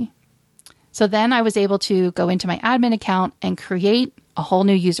let's see. So then I was able to go into my admin account and create a whole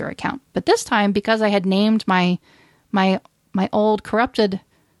new user account. But this time, because I had named my old corrupted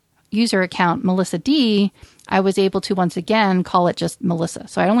user account Melissa D, I was able to once again call it just Melissa.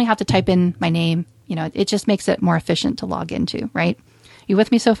 So I only have to type in my name. It just makes it more efficient to log into, right? You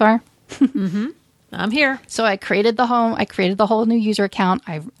with me so far? Mm-hmm. I'm here. So I created the whole new user account.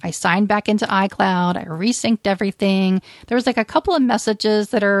 I signed back into iCloud. I resynced everything. There was like a couple of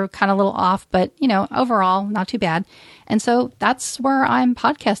messages that are kind of a little off, but overall not too bad. And so that's where I'm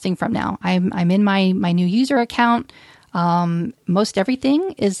podcasting from now. I'm in my new user account. Most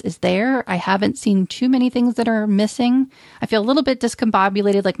everything is there. I haven't seen too many things that are missing. I feel a little bit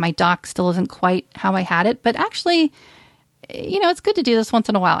discombobulated, like my doc still isn't quite how I had it, but actually, it's good to do this once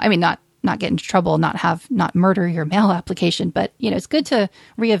in a while. I mean, not get into trouble, not murder your mail application, but it's good to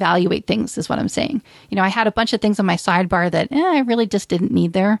reevaluate things is what I'm saying. I had a bunch of things on my sidebar that I really just didn't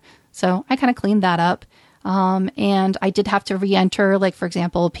need there. So I kind of cleaned that up. And I did have to re-enter, like, for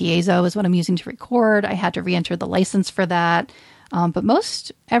example, Piezo is what I'm using to record. I had to re-enter the license for that. But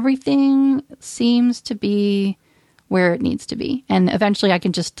most everything seems to be where it needs to be. And eventually I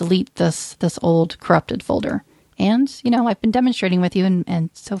can just delete this old corrupted folder. And, I've been demonstrating with you, and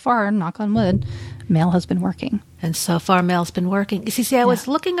so far, knock on wood, mail has been working. And so far, mail's been working. See, I was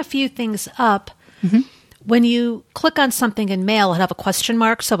looking a few things up. Mm-hmm. When you click on something in mail, it'll have a question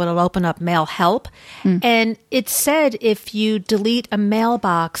mark, so it'll open up mail help. Mm. And it said if you delete a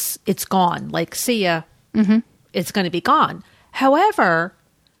mailbox, it's gone. Like, see ya, it's going to be gone. However,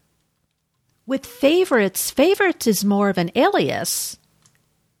 with favorites is more of an alias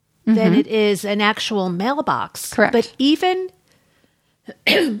than it is an actual mailbox. Correct. But even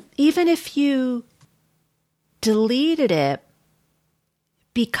if you deleted it,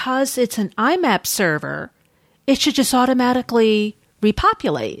 because it's an IMAP server, it should just automatically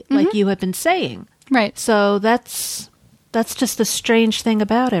repopulate, like you have been saying. Right. So that's just the strange thing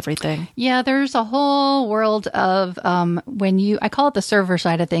about everything. Yeah, there's a whole world of I call it the server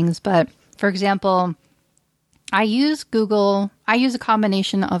side of things, but for example, I use Google. I use a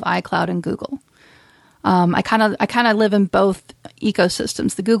combination of iCloud and Google. I kind of live in both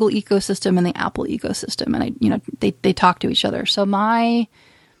ecosystems, the Google ecosystem and the Apple ecosystem, and they talk to each other. So I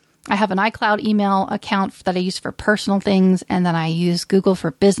have an iCloud email account that I use for personal things, and then I use Google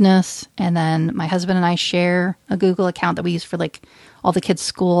for business, and then my husband and I share a Google account that we use for like all the kids'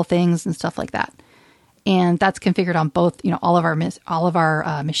 school things and stuff like that. And that's configured on both, all of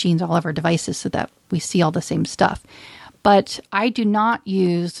our machines, all of our devices, so that we see all the same stuff. But I do not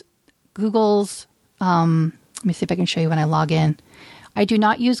use Google's. Let me see if I can show you when I log in. I do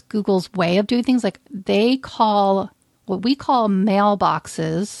not use Google's way of doing things. Like, they call what we call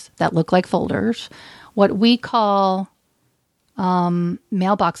mailboxes that look like folders. What we call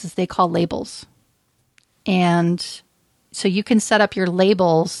mailboxes, they call labels. And so you can set up your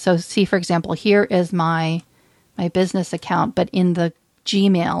labels. So see, for example, here is my business account, but in the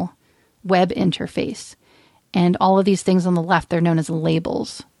Gmail web interface. And all of these things on the left, they're known as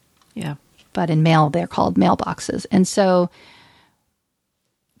labels. Yeah. But in mail, they're called mailboxes. And so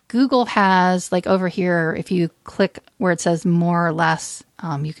Google has, like over here, if you click where it says more or less,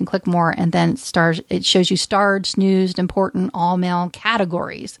 you can click more, and then it shows you starred, snoozed, important, all mail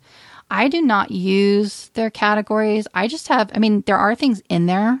categories. I do not use their categories. I just have, there are things in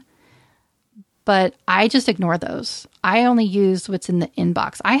there, but I just ignore those. I only use what's in the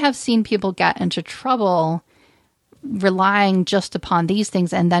inbox. I have seen people get into trouble relying just upon these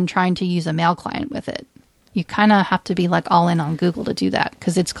things and then trying to use a mail client with it. You kind of have to be like all in on Google to do that,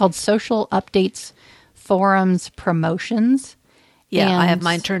 because it's called social updates, forums, promotions. Yeah, I have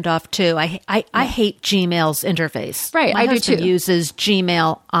mine turned off too. I hate Gmail's interface. Right, My I do husband too. uses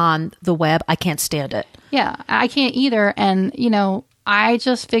Gmail on the web. I can't stand it. Yeah, I can't either. And, I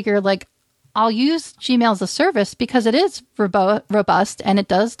just figure like I'll use Gmail as a service because it is robust and it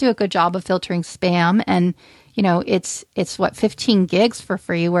does do a good job of filtering spam. And, it's 15 gigs for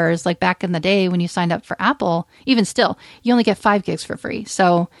free. Whereas like back in the day when you signed up for Apple, even still, you only get 5 gigs for free.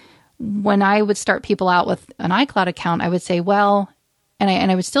 So when I would start people out with an iCloud account, I would say, well,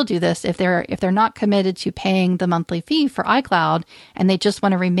 and I would still do this if they're not committed to paying the monthly fee for iCloud and they just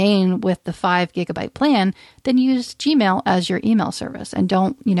want to remain with the 5 gigabyte plan, then use Gmail as your email service and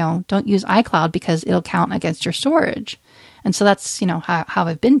don't use iCloud because it'll count against your storage. And so that's, how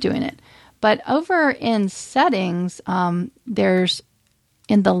I've been doing it. But over in settings, there's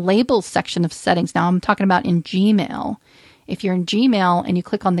in the labels section of settings. Now I'm talking about in Gmail. If you're in Gmail and you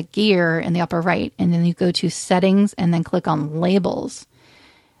click on the gear in the upper right, and then you go to settings and then click on labels,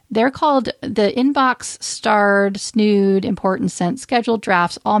 They're called the inbox, starred, snood, important, sent, scheduled,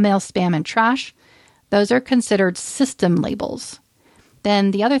 drafts, all mail, spam, and trash. Those are considered system labels.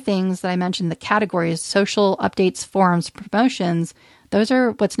 Then the other things that I mentioned, the categories, social, updates, forums, promotions, those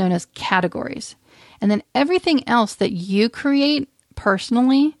are what's known as categories. And then everything else that you create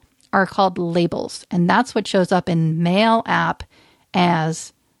personally are called labels. And that's what shows up in Mail app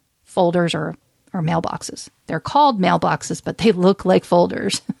as folders or mailboxes. They're called mailboxes, but they look like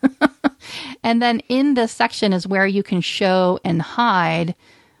folders. And then in this section is where you can show and hide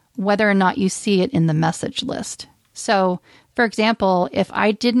whether or not you see it in the message list. So, for example, if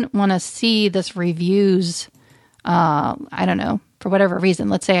I didn't want to see this reviews, I don't know, for whatever reason,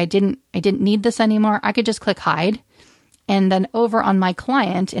 let's say I didn't need this anymore, I could just click hide. And then over on my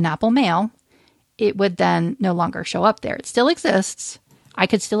client in Apple Mail, it would then no longer show up there. It still exists. I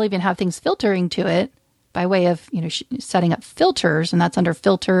could still even have things filtering to it by way of, setting up filters, and that's under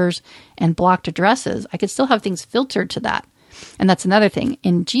filters and blocked addresses. I could still have things filtered to that. And that's another thing.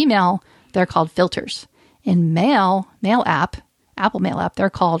 In Gmail, they're called filters. In Mail app, Apple Mail app, they're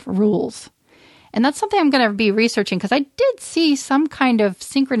called rules. And that's something I'm going to be researching because I did see some kind of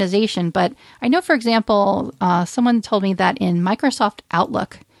synchronization. But I know, for example, someone told me that in Microsoft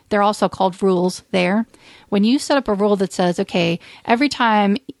Outlook, they're also called rules there. When you set up a rule that says, okay, every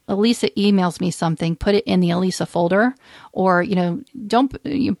time Elisa emails me something, put it in the Elisa folder, or,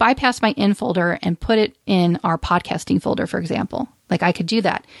 don't bypass my in folder and put it in our podcasting folder, for example. Like I could do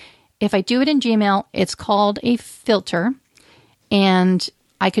that. If I do it in Gmail, it's called a filter, and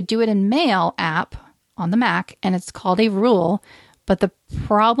I could do it in Mail app on the Mac, and it's called a rule. But the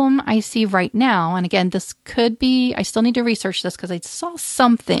problem I see right now, and again, this could be, I still need to research this because I saw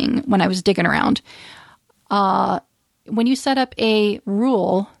something when I was digging around. When you set up a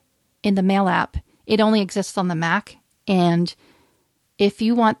rule in the Mail app, it only exists on the Mac. And if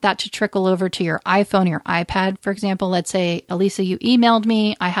you want that to trickle over to your iPhone or your iPad, for example, let's say, Elisa, you emailed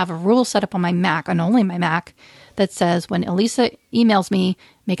me. I have a rule set up on my Mac, and only my Mac, that says when Elisa emails me,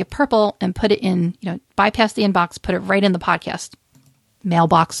 make it purple and put it in, bypass the inbox, put it right in the podcast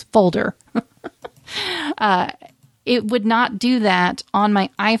mailbox folder. It would not do that on my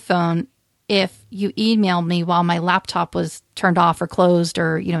iPhone if you emailed me while my laptop was turned off or closed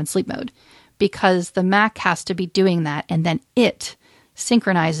or, in sleep mode, because the Mac has to be doing that. And then it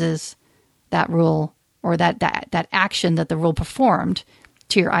synchronizes that rule or that action that the rule performed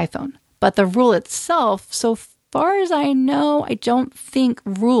to your iPhone. But the rule itself, so far as I know, I don't think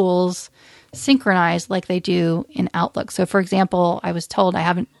rules synchronize like they do in Outlook. So, for example, I was told, I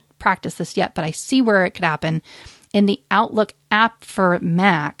haven't practiced this yet, but I see where it could happen. In the Outlook app for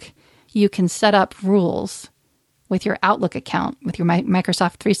Mac, you can set up rules with your Outlook account, with your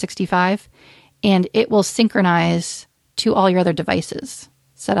Microsoft 365, and it will synchronize to all your other devices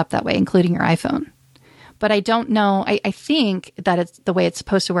set up that way, including your iPhone. But I don't know. I think that it's the way it's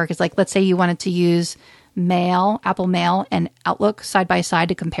supposed to work is like, let's say you wanted to use Mail, Apple Mail, and Outlook side by side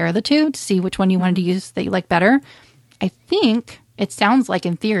to compare the two to see which one you wanted to use that you like better. I think it sounds like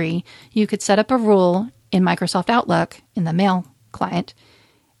in theory, you could set up a rule in Microsoft Outlook in the Mail client,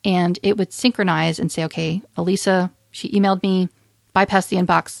 and it would synchronize and say, okay, Elisa, she emailed me, bypass the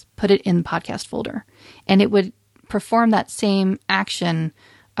inbox, put it in the podcast folder. And it would perform that same action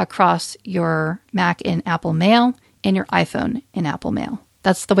across your Mac in Apple Mail and your iPhone in Apple Mail.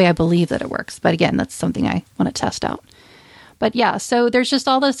 That's the way I believe that it works. But again, that's something I want to test out. But yeah, so there's just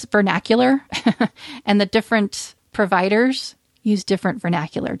all this vernacular and the different providers use different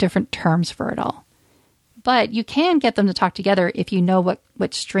vernacular, different terms for it all. But you can get them to talk together if you know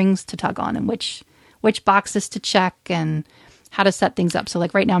what strings to tug on and which boxes to check and how to set things up. So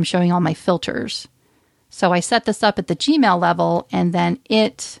like right now I'm showing all my filters. So I set this up at the Gmail level, and then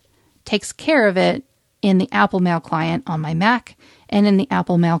it takes care of it in the Apple Mail client on my Mac and in the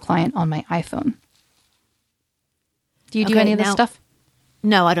Apple Mail client on my iPhone. Do you do any of this stuff?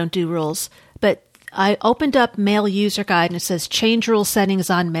 No, I don't do rules. But I opened up Mail User Guide, and it says change rule settings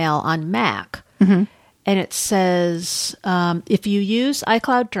on Mail on Mac. Mm-hmm. And it says, if you use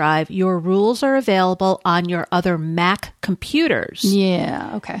iCloud Drive, your rules are available on your other Mac computers.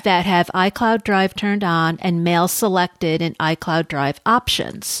 Yeah, okay. That have iCloud Drive turned on and Mail selected in iCloud Drive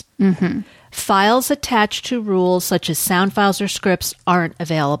options. Mm-hmm. Files attached to rules such as sound files or scripts aren't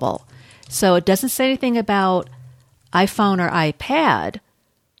available. So it doesn't say anything about iPhone or iPad,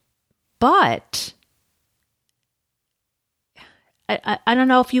 but I don't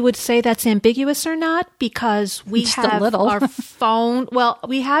know if you would say that's ambiguous or not, because we just have our phone. Well,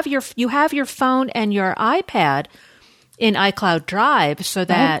 you have your phone and your iPad in iCloud Drive, so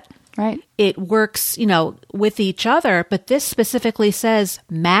that Right. It works, with each other, but this specifically says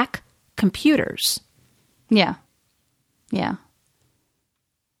Mac computers. Yeah. Yeah.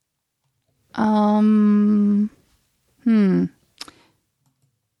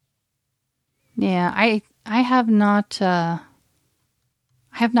 Yeah, I have not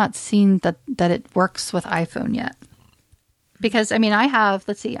seen that it works with iPhone yet. Because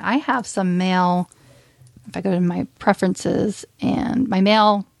I have some mail. If I go to my preferences and my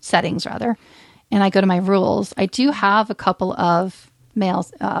mail settings rather, and I go to my rules, I do have a couple of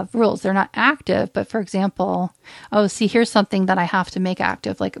rules. They're not active, but for example, here's something that I have to make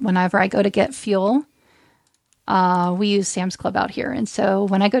active. Like whenever I go to get fuel, we use Sam's Club out here. And so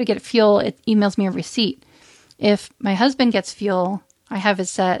when I go to get fuel, it emails me a receipt. If my husband gets fuel, I have it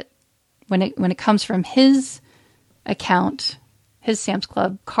set when it comes from his account, his Sam's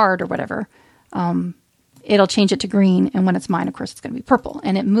Club card or whatever, it'll change it to green. And when it's mine, of course, it's going to be purple.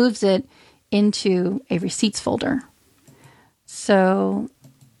 And it moves it into a receipts folder. So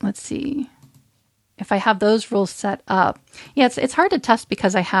let's see if I have those rules set up. Yeah, it's hard to test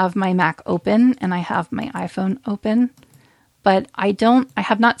because I have my Mac open and I have my iPhone open, but I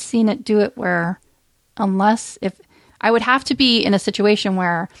have not seen it do it where if I would have to be in a situation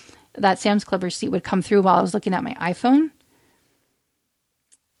where that Sam's Club receipt would come through while I was looking at my iPhone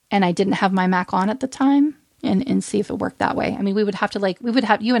and I didn't have my Mac on at the time and see if it worked that way. I mean, you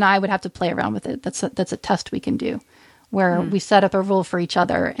and I would have to play around with it. That's a test we can do where we set up a rule for each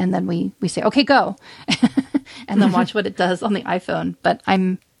other and then we say, okay, go, and then watch what it does on the iPhone. But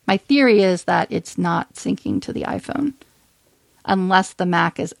my theory is that it's not syncing to the iPhone unless the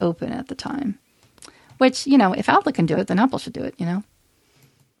Mac is open at the time, which, if Apple can do it, then Apple should do it,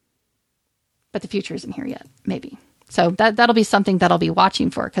 but the future isn't here yet, maybe. So that'll be something that I'll be watching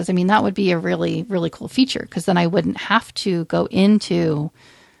for. Cause that would be a really, really cool feature. Cause then I wouldn't have to go into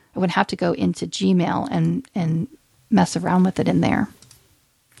Gmail and mess around with it in there.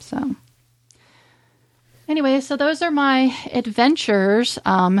 So anyway, so those are my adventures.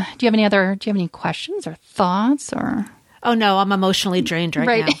 Do you have any questions or thoughts or? Oh no, I'm emotionally drained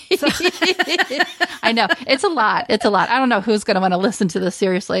right now. So. I know. It's a lot. I don't know who's going to want to listen to this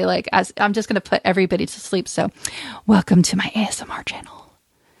seriously. I'm just going to put everybody to sleep. So welcome to my ASMR channel.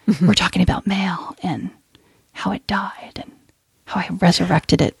 We're talking about mail and how it died and how I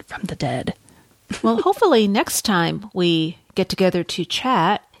resurrected it from the dead. Well, hopefully next time we get together to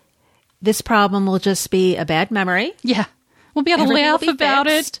chat, this problem will just be a bad memory. Yeah. We'll be able to laugh about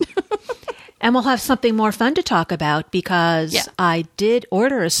it. And we'll have something more fun to talk about because I did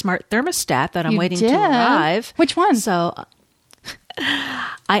order a smart thermostat that I'm waiting to arrive. Which one? So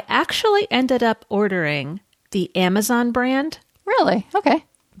I actually ended up ordering the Amazon brand. Really? Okay.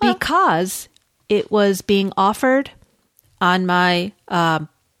 Well, because it was being offered on my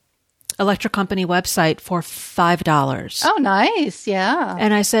electric company website for $5. Oh, nice. Yeah.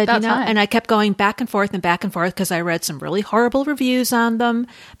 And I said, and I kept going back and forth because I read some really horrible reviews on them,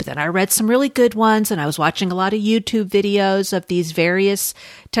 but then I read some really good ones and I was watching a lot of YouTube videos of these various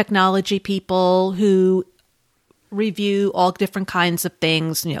technology people who review all different kinds of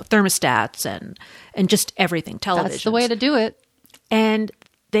things, thermostats and just everything, television. That's the way to do it. And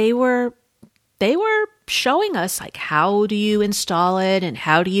they were showing us how do you install it and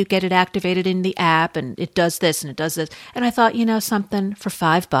how do you get it activated in the app and it does this and it does this. And I thought, something for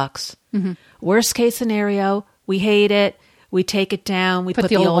 $5. Mm-hmm. Worst case scenario, we hate it. We take it down. We put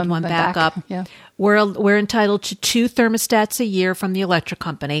the old one back up. Yeah. We're entitled to 2 thermostats a year from the electric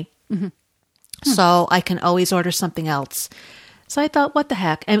company. Mm-hmm. So I can always order something else. So I thought, what the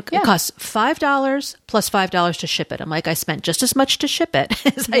heck? And it costs $5 plus $5 to ship it. I'm like, I spent just as much to ship it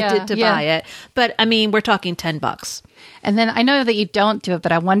as I did to buy it. But we're talking $10. And then I know that you don't do it,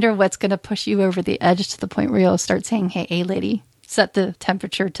 but I wonder what's going to push you over the edge to the point where you'll start saying, hey, lady, set the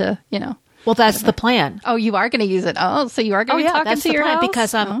temperature to, Well, that's the plan. Oh, you are going to use it. Oh, so you are going to be talking to your house?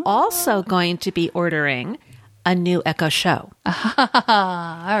 Because I'm also going to be ordering a new Echo Show.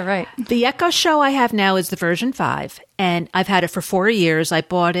 All right. The Echo Show I have now is the version 5, and I've had it for 4 years. I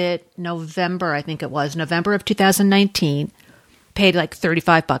bought it November of 2019. Paid like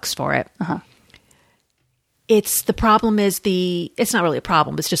 $35 for it. Uh-huh. The problem is it's not really a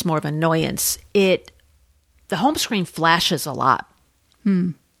problem. It's just more of an annoyance. The home screen flashes a lot.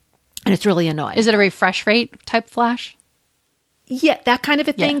 And it's really annoying. Is it a refresh rate type flash? Yeah, that kind of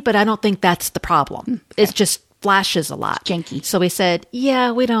a thing, but I don't think that's the problem. Okay. It just flashes a lot. It's janky. So we said,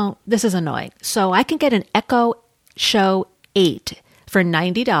 this is annoying. So I can get an Echo Show 8 for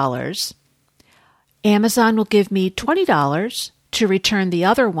 $90. Amazon will give me $20 to return the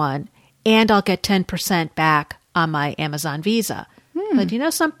other one, and I'll get 10% back on my Amazon Visa. But you know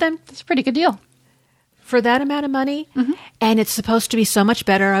something? It's a pretty good deal. For that amount of money, and it's supposed to be so much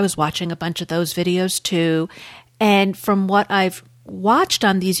better. I was watching a bunch of those videos too. And from what I've watched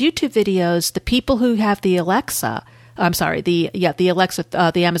on these YouTube videos, the people who have the Alexa, the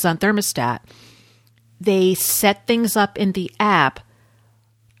Alexa, the Amazon thermostat, they set things up in the app,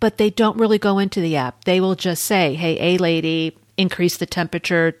 but they don't really go into the app. They will just say, hey, A lady, increase the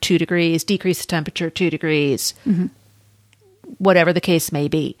temperature 2 degrees, decrease the temperature 2 degrees, whatever the case may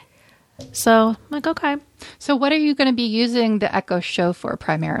be. So I'm like, okay. So what are you going to be using the Echo Show for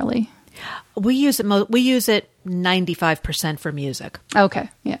primarily? We use it. We use it 95% for music. Okay.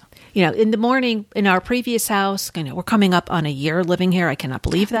 Yeah. You know, in the morning in our previous house, you know, we're coming up on a year living here. I cannot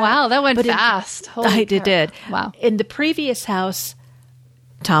believe that. Wow, that went fast. It did. Wow. In the previous house,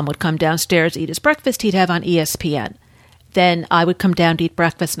 Tom would come downstairs, eat his breakfast. He'd have on ESPN. Then I would come down to eat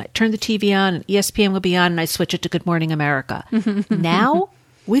breakfast, and I'd turn the TV on, and ESPN would be on, and I'd switch it to Good Morning America. Now,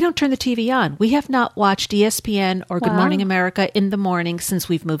 we don't turn the TV on. We have not watched ESPN or Good Morning America in the morning since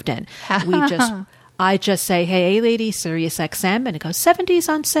we've moved in. I just say, hey lady, Sirius XM, and it goes 70s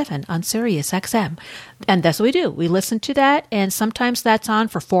on 7 on Sirius XM. And that's what we do. We listen to that, and sometimes that's on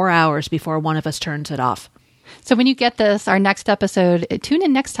for 4 hours before one of us turns it off. So when you get this, our next episode, tune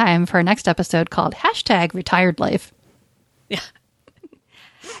in next time for our next episode called #RetiredLife. Yeah.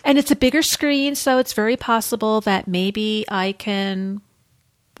 And it's a bigger screen, so it's very possible that maybe I can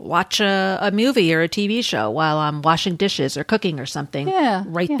watch a movie or a TV show while I'm washing dishes or cooking or something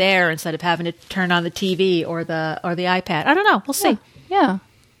there instead of having to turn on the TV or the iPad. I don't know. We'll see. Yeah.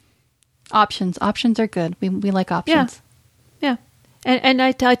 Options are good. We like options. Yeah. And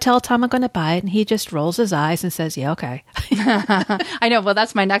I tell Tom I'm going to buy it, and he just rolls his eyes and says, yeah, okay. I know. Well,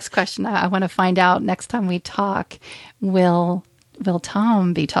 that's my next question. I want to find out next time we talk, will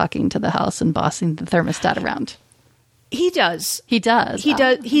Tom be talking to the house and bossing the thermostat around? He does. He does.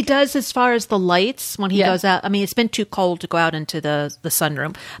 He does as far as the lights when he goes out. I mean, it's been too cold to go out into the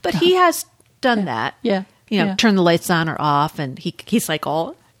sunroom, but he has done that. Yeah. You know, turn the lights on or off, and he's like,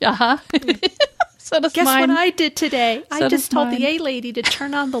 oh. Uh-huh. So does Guess mine. what I did today? So I just told mine. the A lady to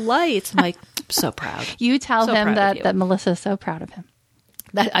turn on the lights. I'm like, I'm so proud. You tell So him proud of that Melissa is so proud of him.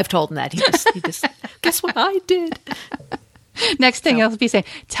 I've told him that. He just guess what I did? Next thing I'll be saying,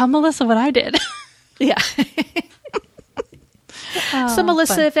 tell Melissa what I did. Yeah. So,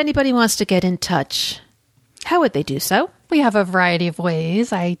 Melissa, fun. if anybody wants to get in touch, how would they do so? We have a variety of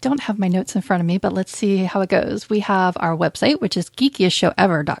ways. I don't have my notes in front of me, but let's see how it goes. We have our website, which is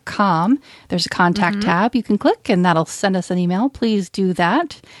geekiestshowever.com. There's a contact tab you can click, and that'll send us an email. Please do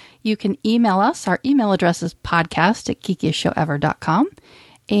that. You can email us. Our email address is podcast@geekiestshowever.com.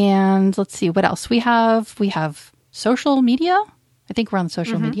 And let's see what else. We have social media. I think we're on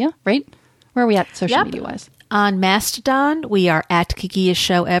social media, right? Where are we at social media-wise? On Mastodon, we are at Geekiest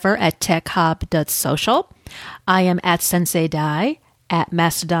Show Ever at techhub.social. I am at Sensei Dai at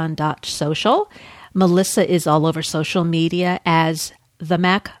mastodon.social. Melissa is all over social media as The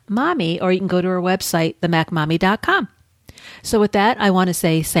Mac Mommy, or you can go to her website, themacmommy.com. So with that, I want to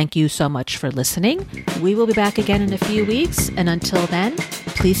say thank you so much for listening. We will be back again in a few weeks, and until then,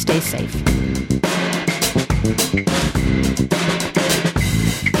 please stay safe.